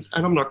for them. And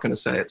I'm not going to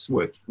say it's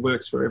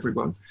works for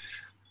everyone,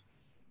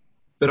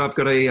 but I've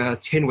got a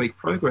 10-week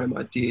program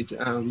I did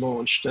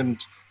launched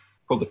and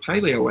called the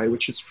Paleo Way,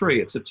 which is free.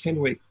 It's a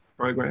 10-week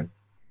program.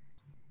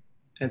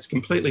 And it's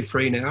completely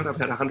free now. And I've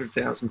had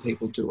 100,000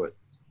 people do it.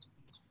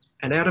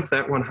 And out of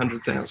that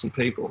 100,000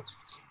 people,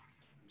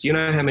 do you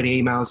know how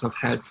many emails I've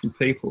had from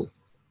people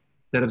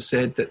that have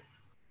said that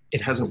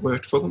it hasn't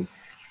worked for them?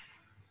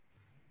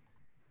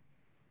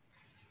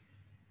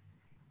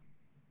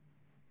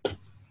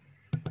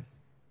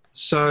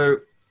 So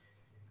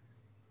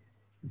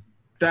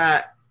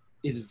that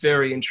is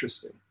very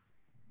interesting,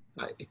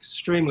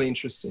 extremely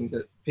interesting,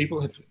 that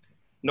people have,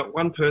 not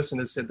one person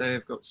has said they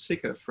have got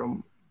sicker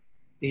from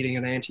eating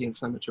an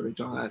anti-inflammatory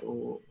diet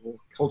or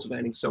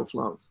cultivating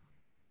self-love.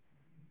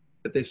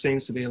 But there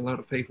seems to be a lot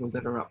of people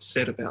that are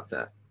upset about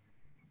that.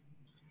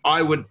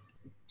 I would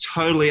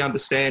totally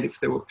understand if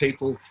there were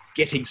people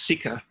getting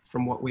sicker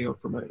from what we are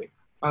promoting.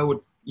 I'd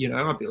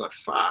be like,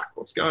 fuck,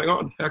 what's going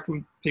on? How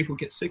can people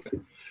get sicker?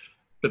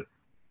 But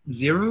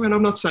zero, and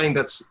I'm not saying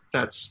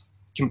that's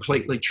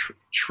completely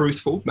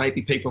truthful.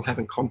 Maybe people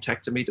haven't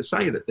contacted me to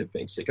say that they've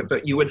been sicker,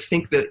 but you would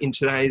think that in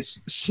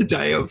today's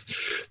day of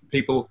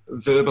people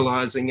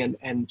verbalizing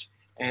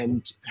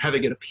and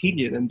having an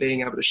opinion and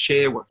being able to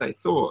share what they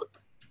thought,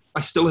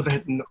 I still have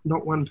had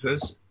not one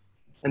person.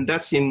 And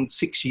that's in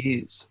 6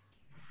 years.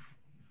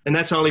 And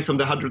that's only from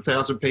the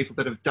 100,000 people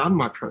that have done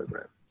my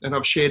program. And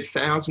I've shared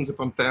thousands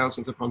upon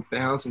thousands upon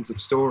thousands of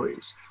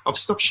stories. I've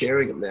stopped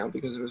sharing them now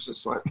because it was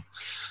just like,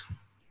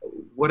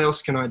 what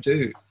else can I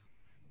do?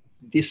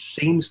 This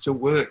seems to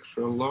work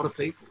for a lot of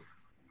people.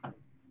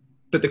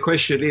 But the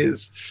question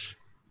is,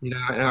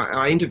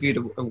 I interviewed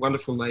a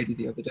wonderful lady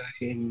the other day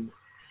in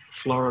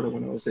Florida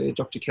when I was there,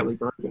 Dr. Kelly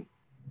Brogan,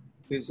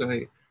 who's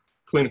a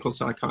clinical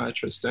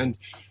psychiatrist and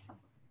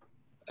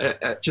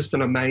just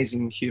an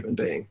amazing human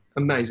being.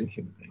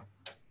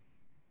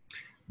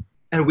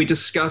 And we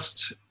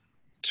discussed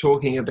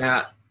talking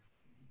about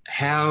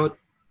how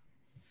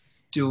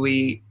do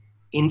we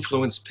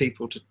influence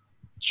people to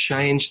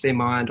change their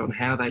mind on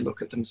how they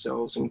look at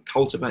themselves and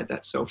cultivate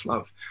that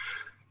self-love.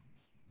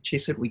 She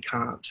said, we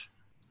can't.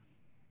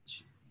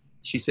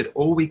 She said,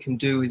 all we can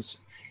do is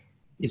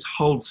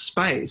hold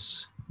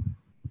space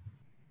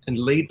and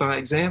lead by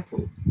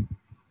example.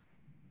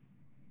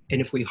 And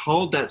if we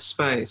hold that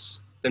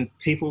space, then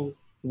people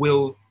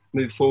will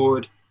move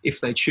forward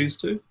if they choose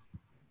to,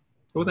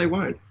 or they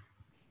won't.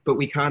 But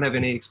we can't have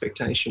any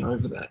expectation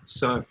over that.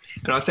 So,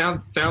 and I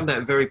found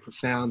that very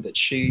profound that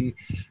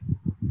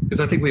because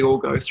I think we all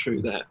go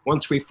through that.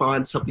 Once we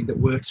find something that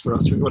works for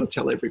us, we want to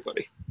tell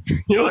everybody.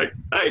 You're like,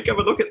 hey, come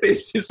and look at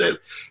this. This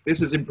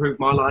has improved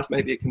my life.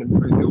 Maybe it can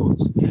improve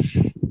yours.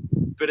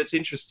 But it's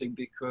interesting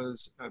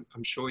because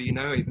I'm sure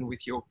even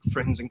with your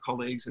friends and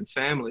colleagues and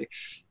family,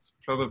 it's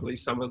probably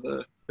some of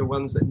the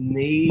ones that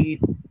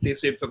need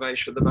this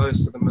information the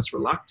most are the most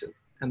reluctant,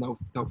 and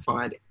they'll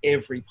find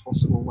every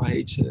possible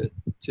way to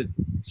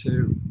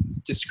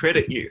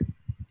discredit you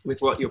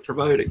with what you're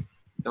promoting.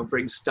 They'll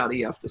bring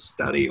study after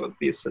study on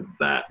this and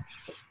that.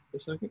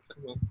 It's like, okay,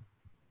 well.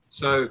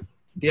 So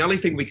the only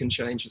thing we can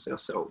change is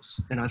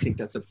ourselves, and I think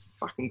that's a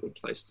fucking good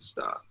place to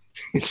start.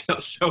 It's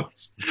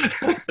ourselves.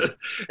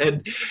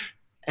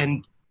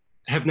 and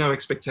have no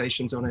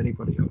expectations on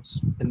anybody else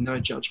and no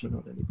judgment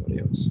on anybody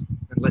else,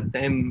 and let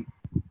them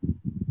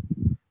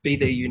be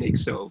their unique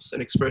selves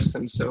and express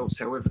themselves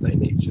however they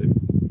need to,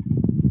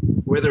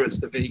 whether it's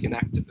the vegan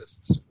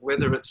activists,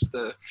 whether it's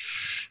the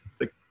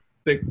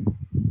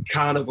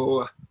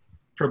carnivore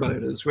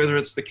promoters, whether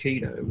it's the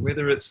keto,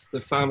 whether it's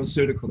the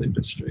pharmaceutical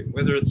industry,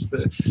 whether it's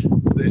the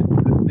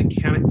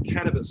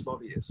cannabis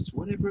lobbyists,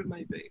 whatever it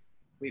may be.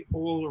 We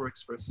all are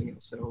expressing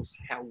ourselves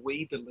how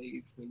we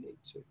believe we need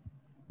to.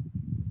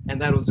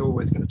 And that was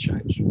always going to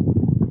change.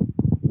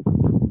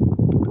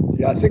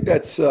 Yeah, I think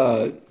that's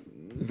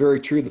very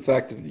true. The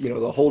fact of,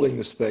 the holding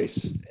the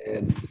space.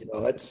 And,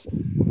 that's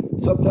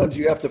sometimes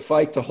you have to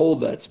fight to hold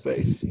that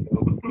space.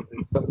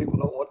 Some people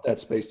don't want that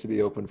space to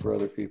be open for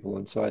other people.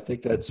 And so I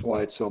think that's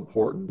why it's so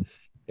important.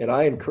 And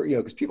I encourage,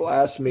 because people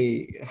ask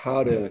me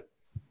how to,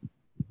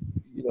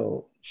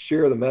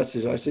 share the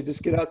message. I say,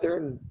 just get out there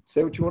and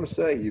say what you want to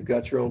say. You've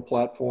got your own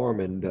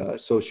platform,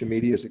 and social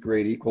media is a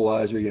great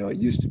equalizer. It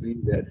used to be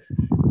that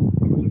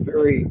it was a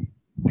very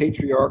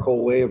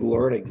patriarchal way of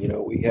learning.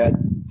 We had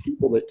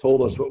people that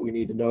told us what we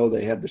need to know.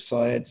 They had the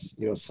science.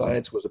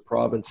 Science was a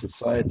province of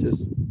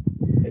scientists.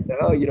 And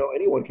now,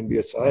 anyone can be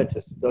a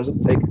scientist. It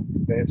doesn't take an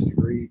advanced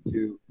degree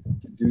to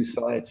do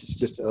science. It's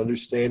just an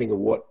understanding of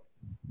what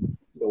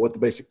the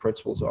basic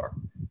principles are,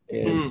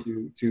 and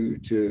to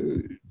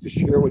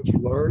share what you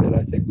learn. And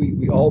I think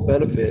we all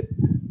benefit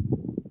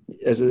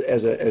as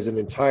an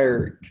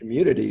entire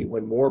community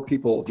when more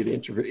people get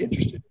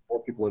interested,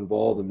 more people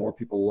involved, and more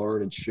people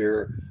learn and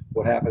share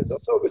what happens.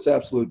 So if it's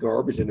absolute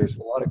garbage and there's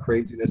a lot of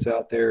craziness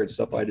out there and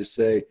stuff, I just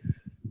say,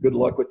 good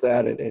luck with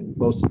that. And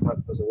most of the time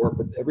it doesn't work,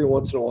 but every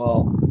once in a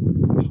while,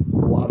 there's a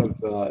lot of,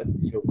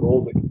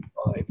 gold that can be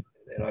mined.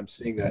 And I'm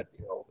seeing that,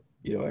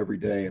 every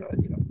day. And I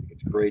think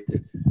it's great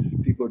that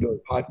people are doing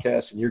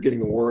podcasts and you're getting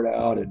the word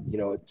out and,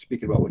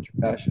 speaking about what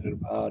you're passionate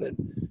about.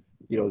 And,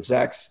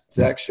 Zach's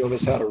shown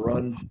us how to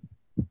run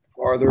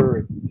farther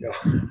and,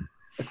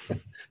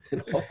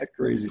 and all that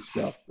crazy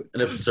stuff.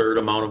 An absurd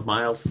amount of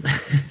miles.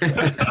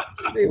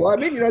 Well,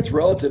 that's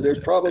relative. There's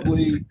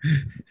probably,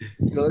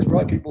 there's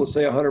probably people who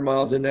say 100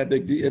 miles isn't that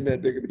big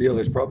of a deal.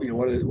 There's probably,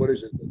 what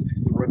is it?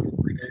 People run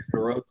for 3 days in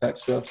a row type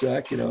stuff,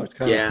 Zach. It's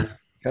kind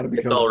of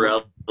it's all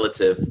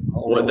relative.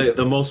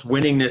 The most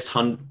winningest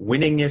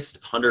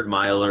 100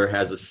 miler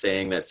has a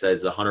saying that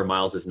says 100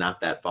 miles is not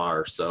that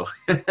far. So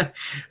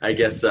I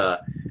guess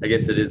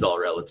it is all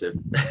relative.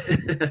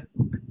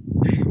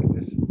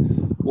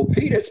 Well,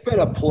 Pete, it's been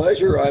a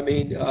pleasure. I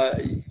mean, I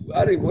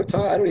don't even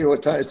know what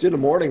time. It's in the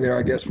morning there,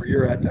 I guess, where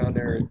you're at down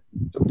there.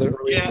 Something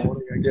early in the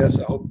morning, I guess.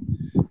 I hope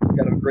you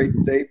got a great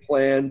day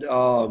planned.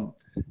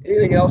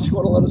 Anything else you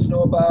want to let us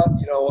know about?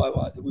 You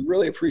know, we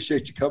really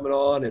appreciate you coming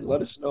on, and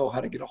let us know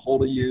how to get a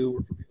hold of you,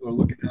 or for people who are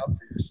looking out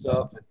for your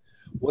stuff. And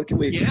what can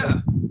we?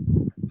 Yeah.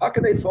 How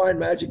can they find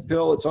Magic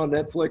Pill? It's on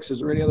Netflix.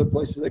 Is there any other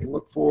places they can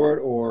look for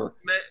it? Or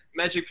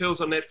Magic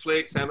Pill's on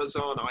Netflix,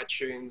 Amazon,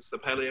 iTunes. The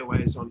Paleo Way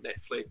is on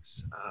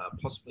Netflix,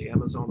 possibly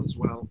Amazon as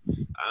well.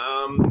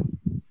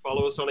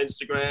 Follow us on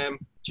Instagram.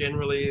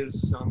 Generally, I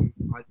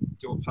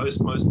do a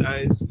post most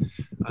days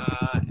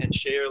and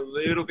share a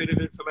little bit of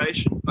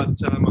information. But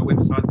my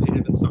website,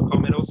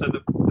 peteevans.com, and also the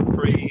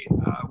free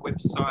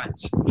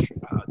website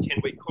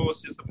 10-week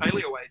course is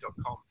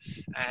thepaleoway.com.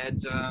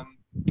 And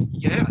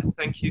yeah,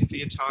 thank you for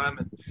your time,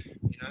 and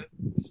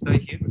stay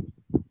human.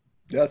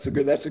 That's a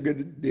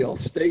good deal.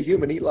 Stay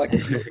human, eat like a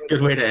human.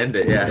 Good way to end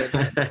it. Yeah.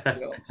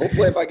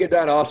 Hopefully, if I get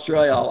down to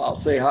Australia, I'll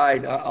say hi.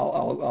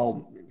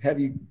 I'll have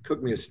you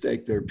cook me a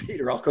steak there,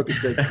 Peter. I'll cook a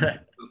steak,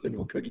 and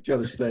we'll cook each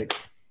other steaks.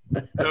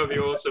 That would be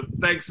awesome.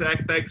 Thanks,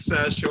 Zach. Thanks,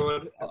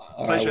 Sean.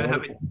 Pleasure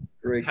having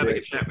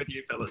a chat with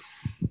you, fellas.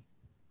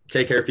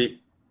 Take care,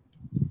 Pete.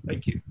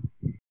 Thank you.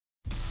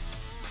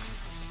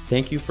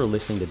 Thank you for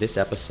listening to this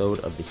episode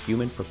of the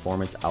Human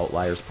Performance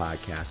Outliers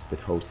podcast with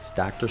hosts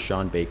Dr.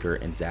 Shawn Baker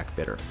and Zach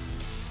Bitter.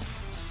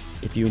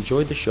 If you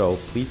enjoyed the show,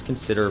 please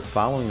consider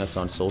following us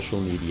on social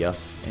media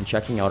and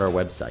checking out our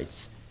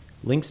websites.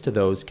 Links to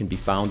those can be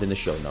found in the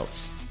show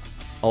notes.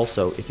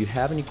 Also, if you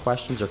have any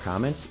questions or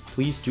comments,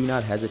 please do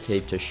not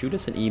hesitate to shoot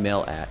us an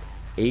email at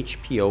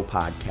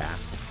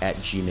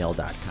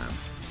hpopodcast@gmail.com.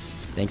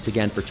 Thanks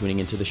again for tuning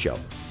into the show.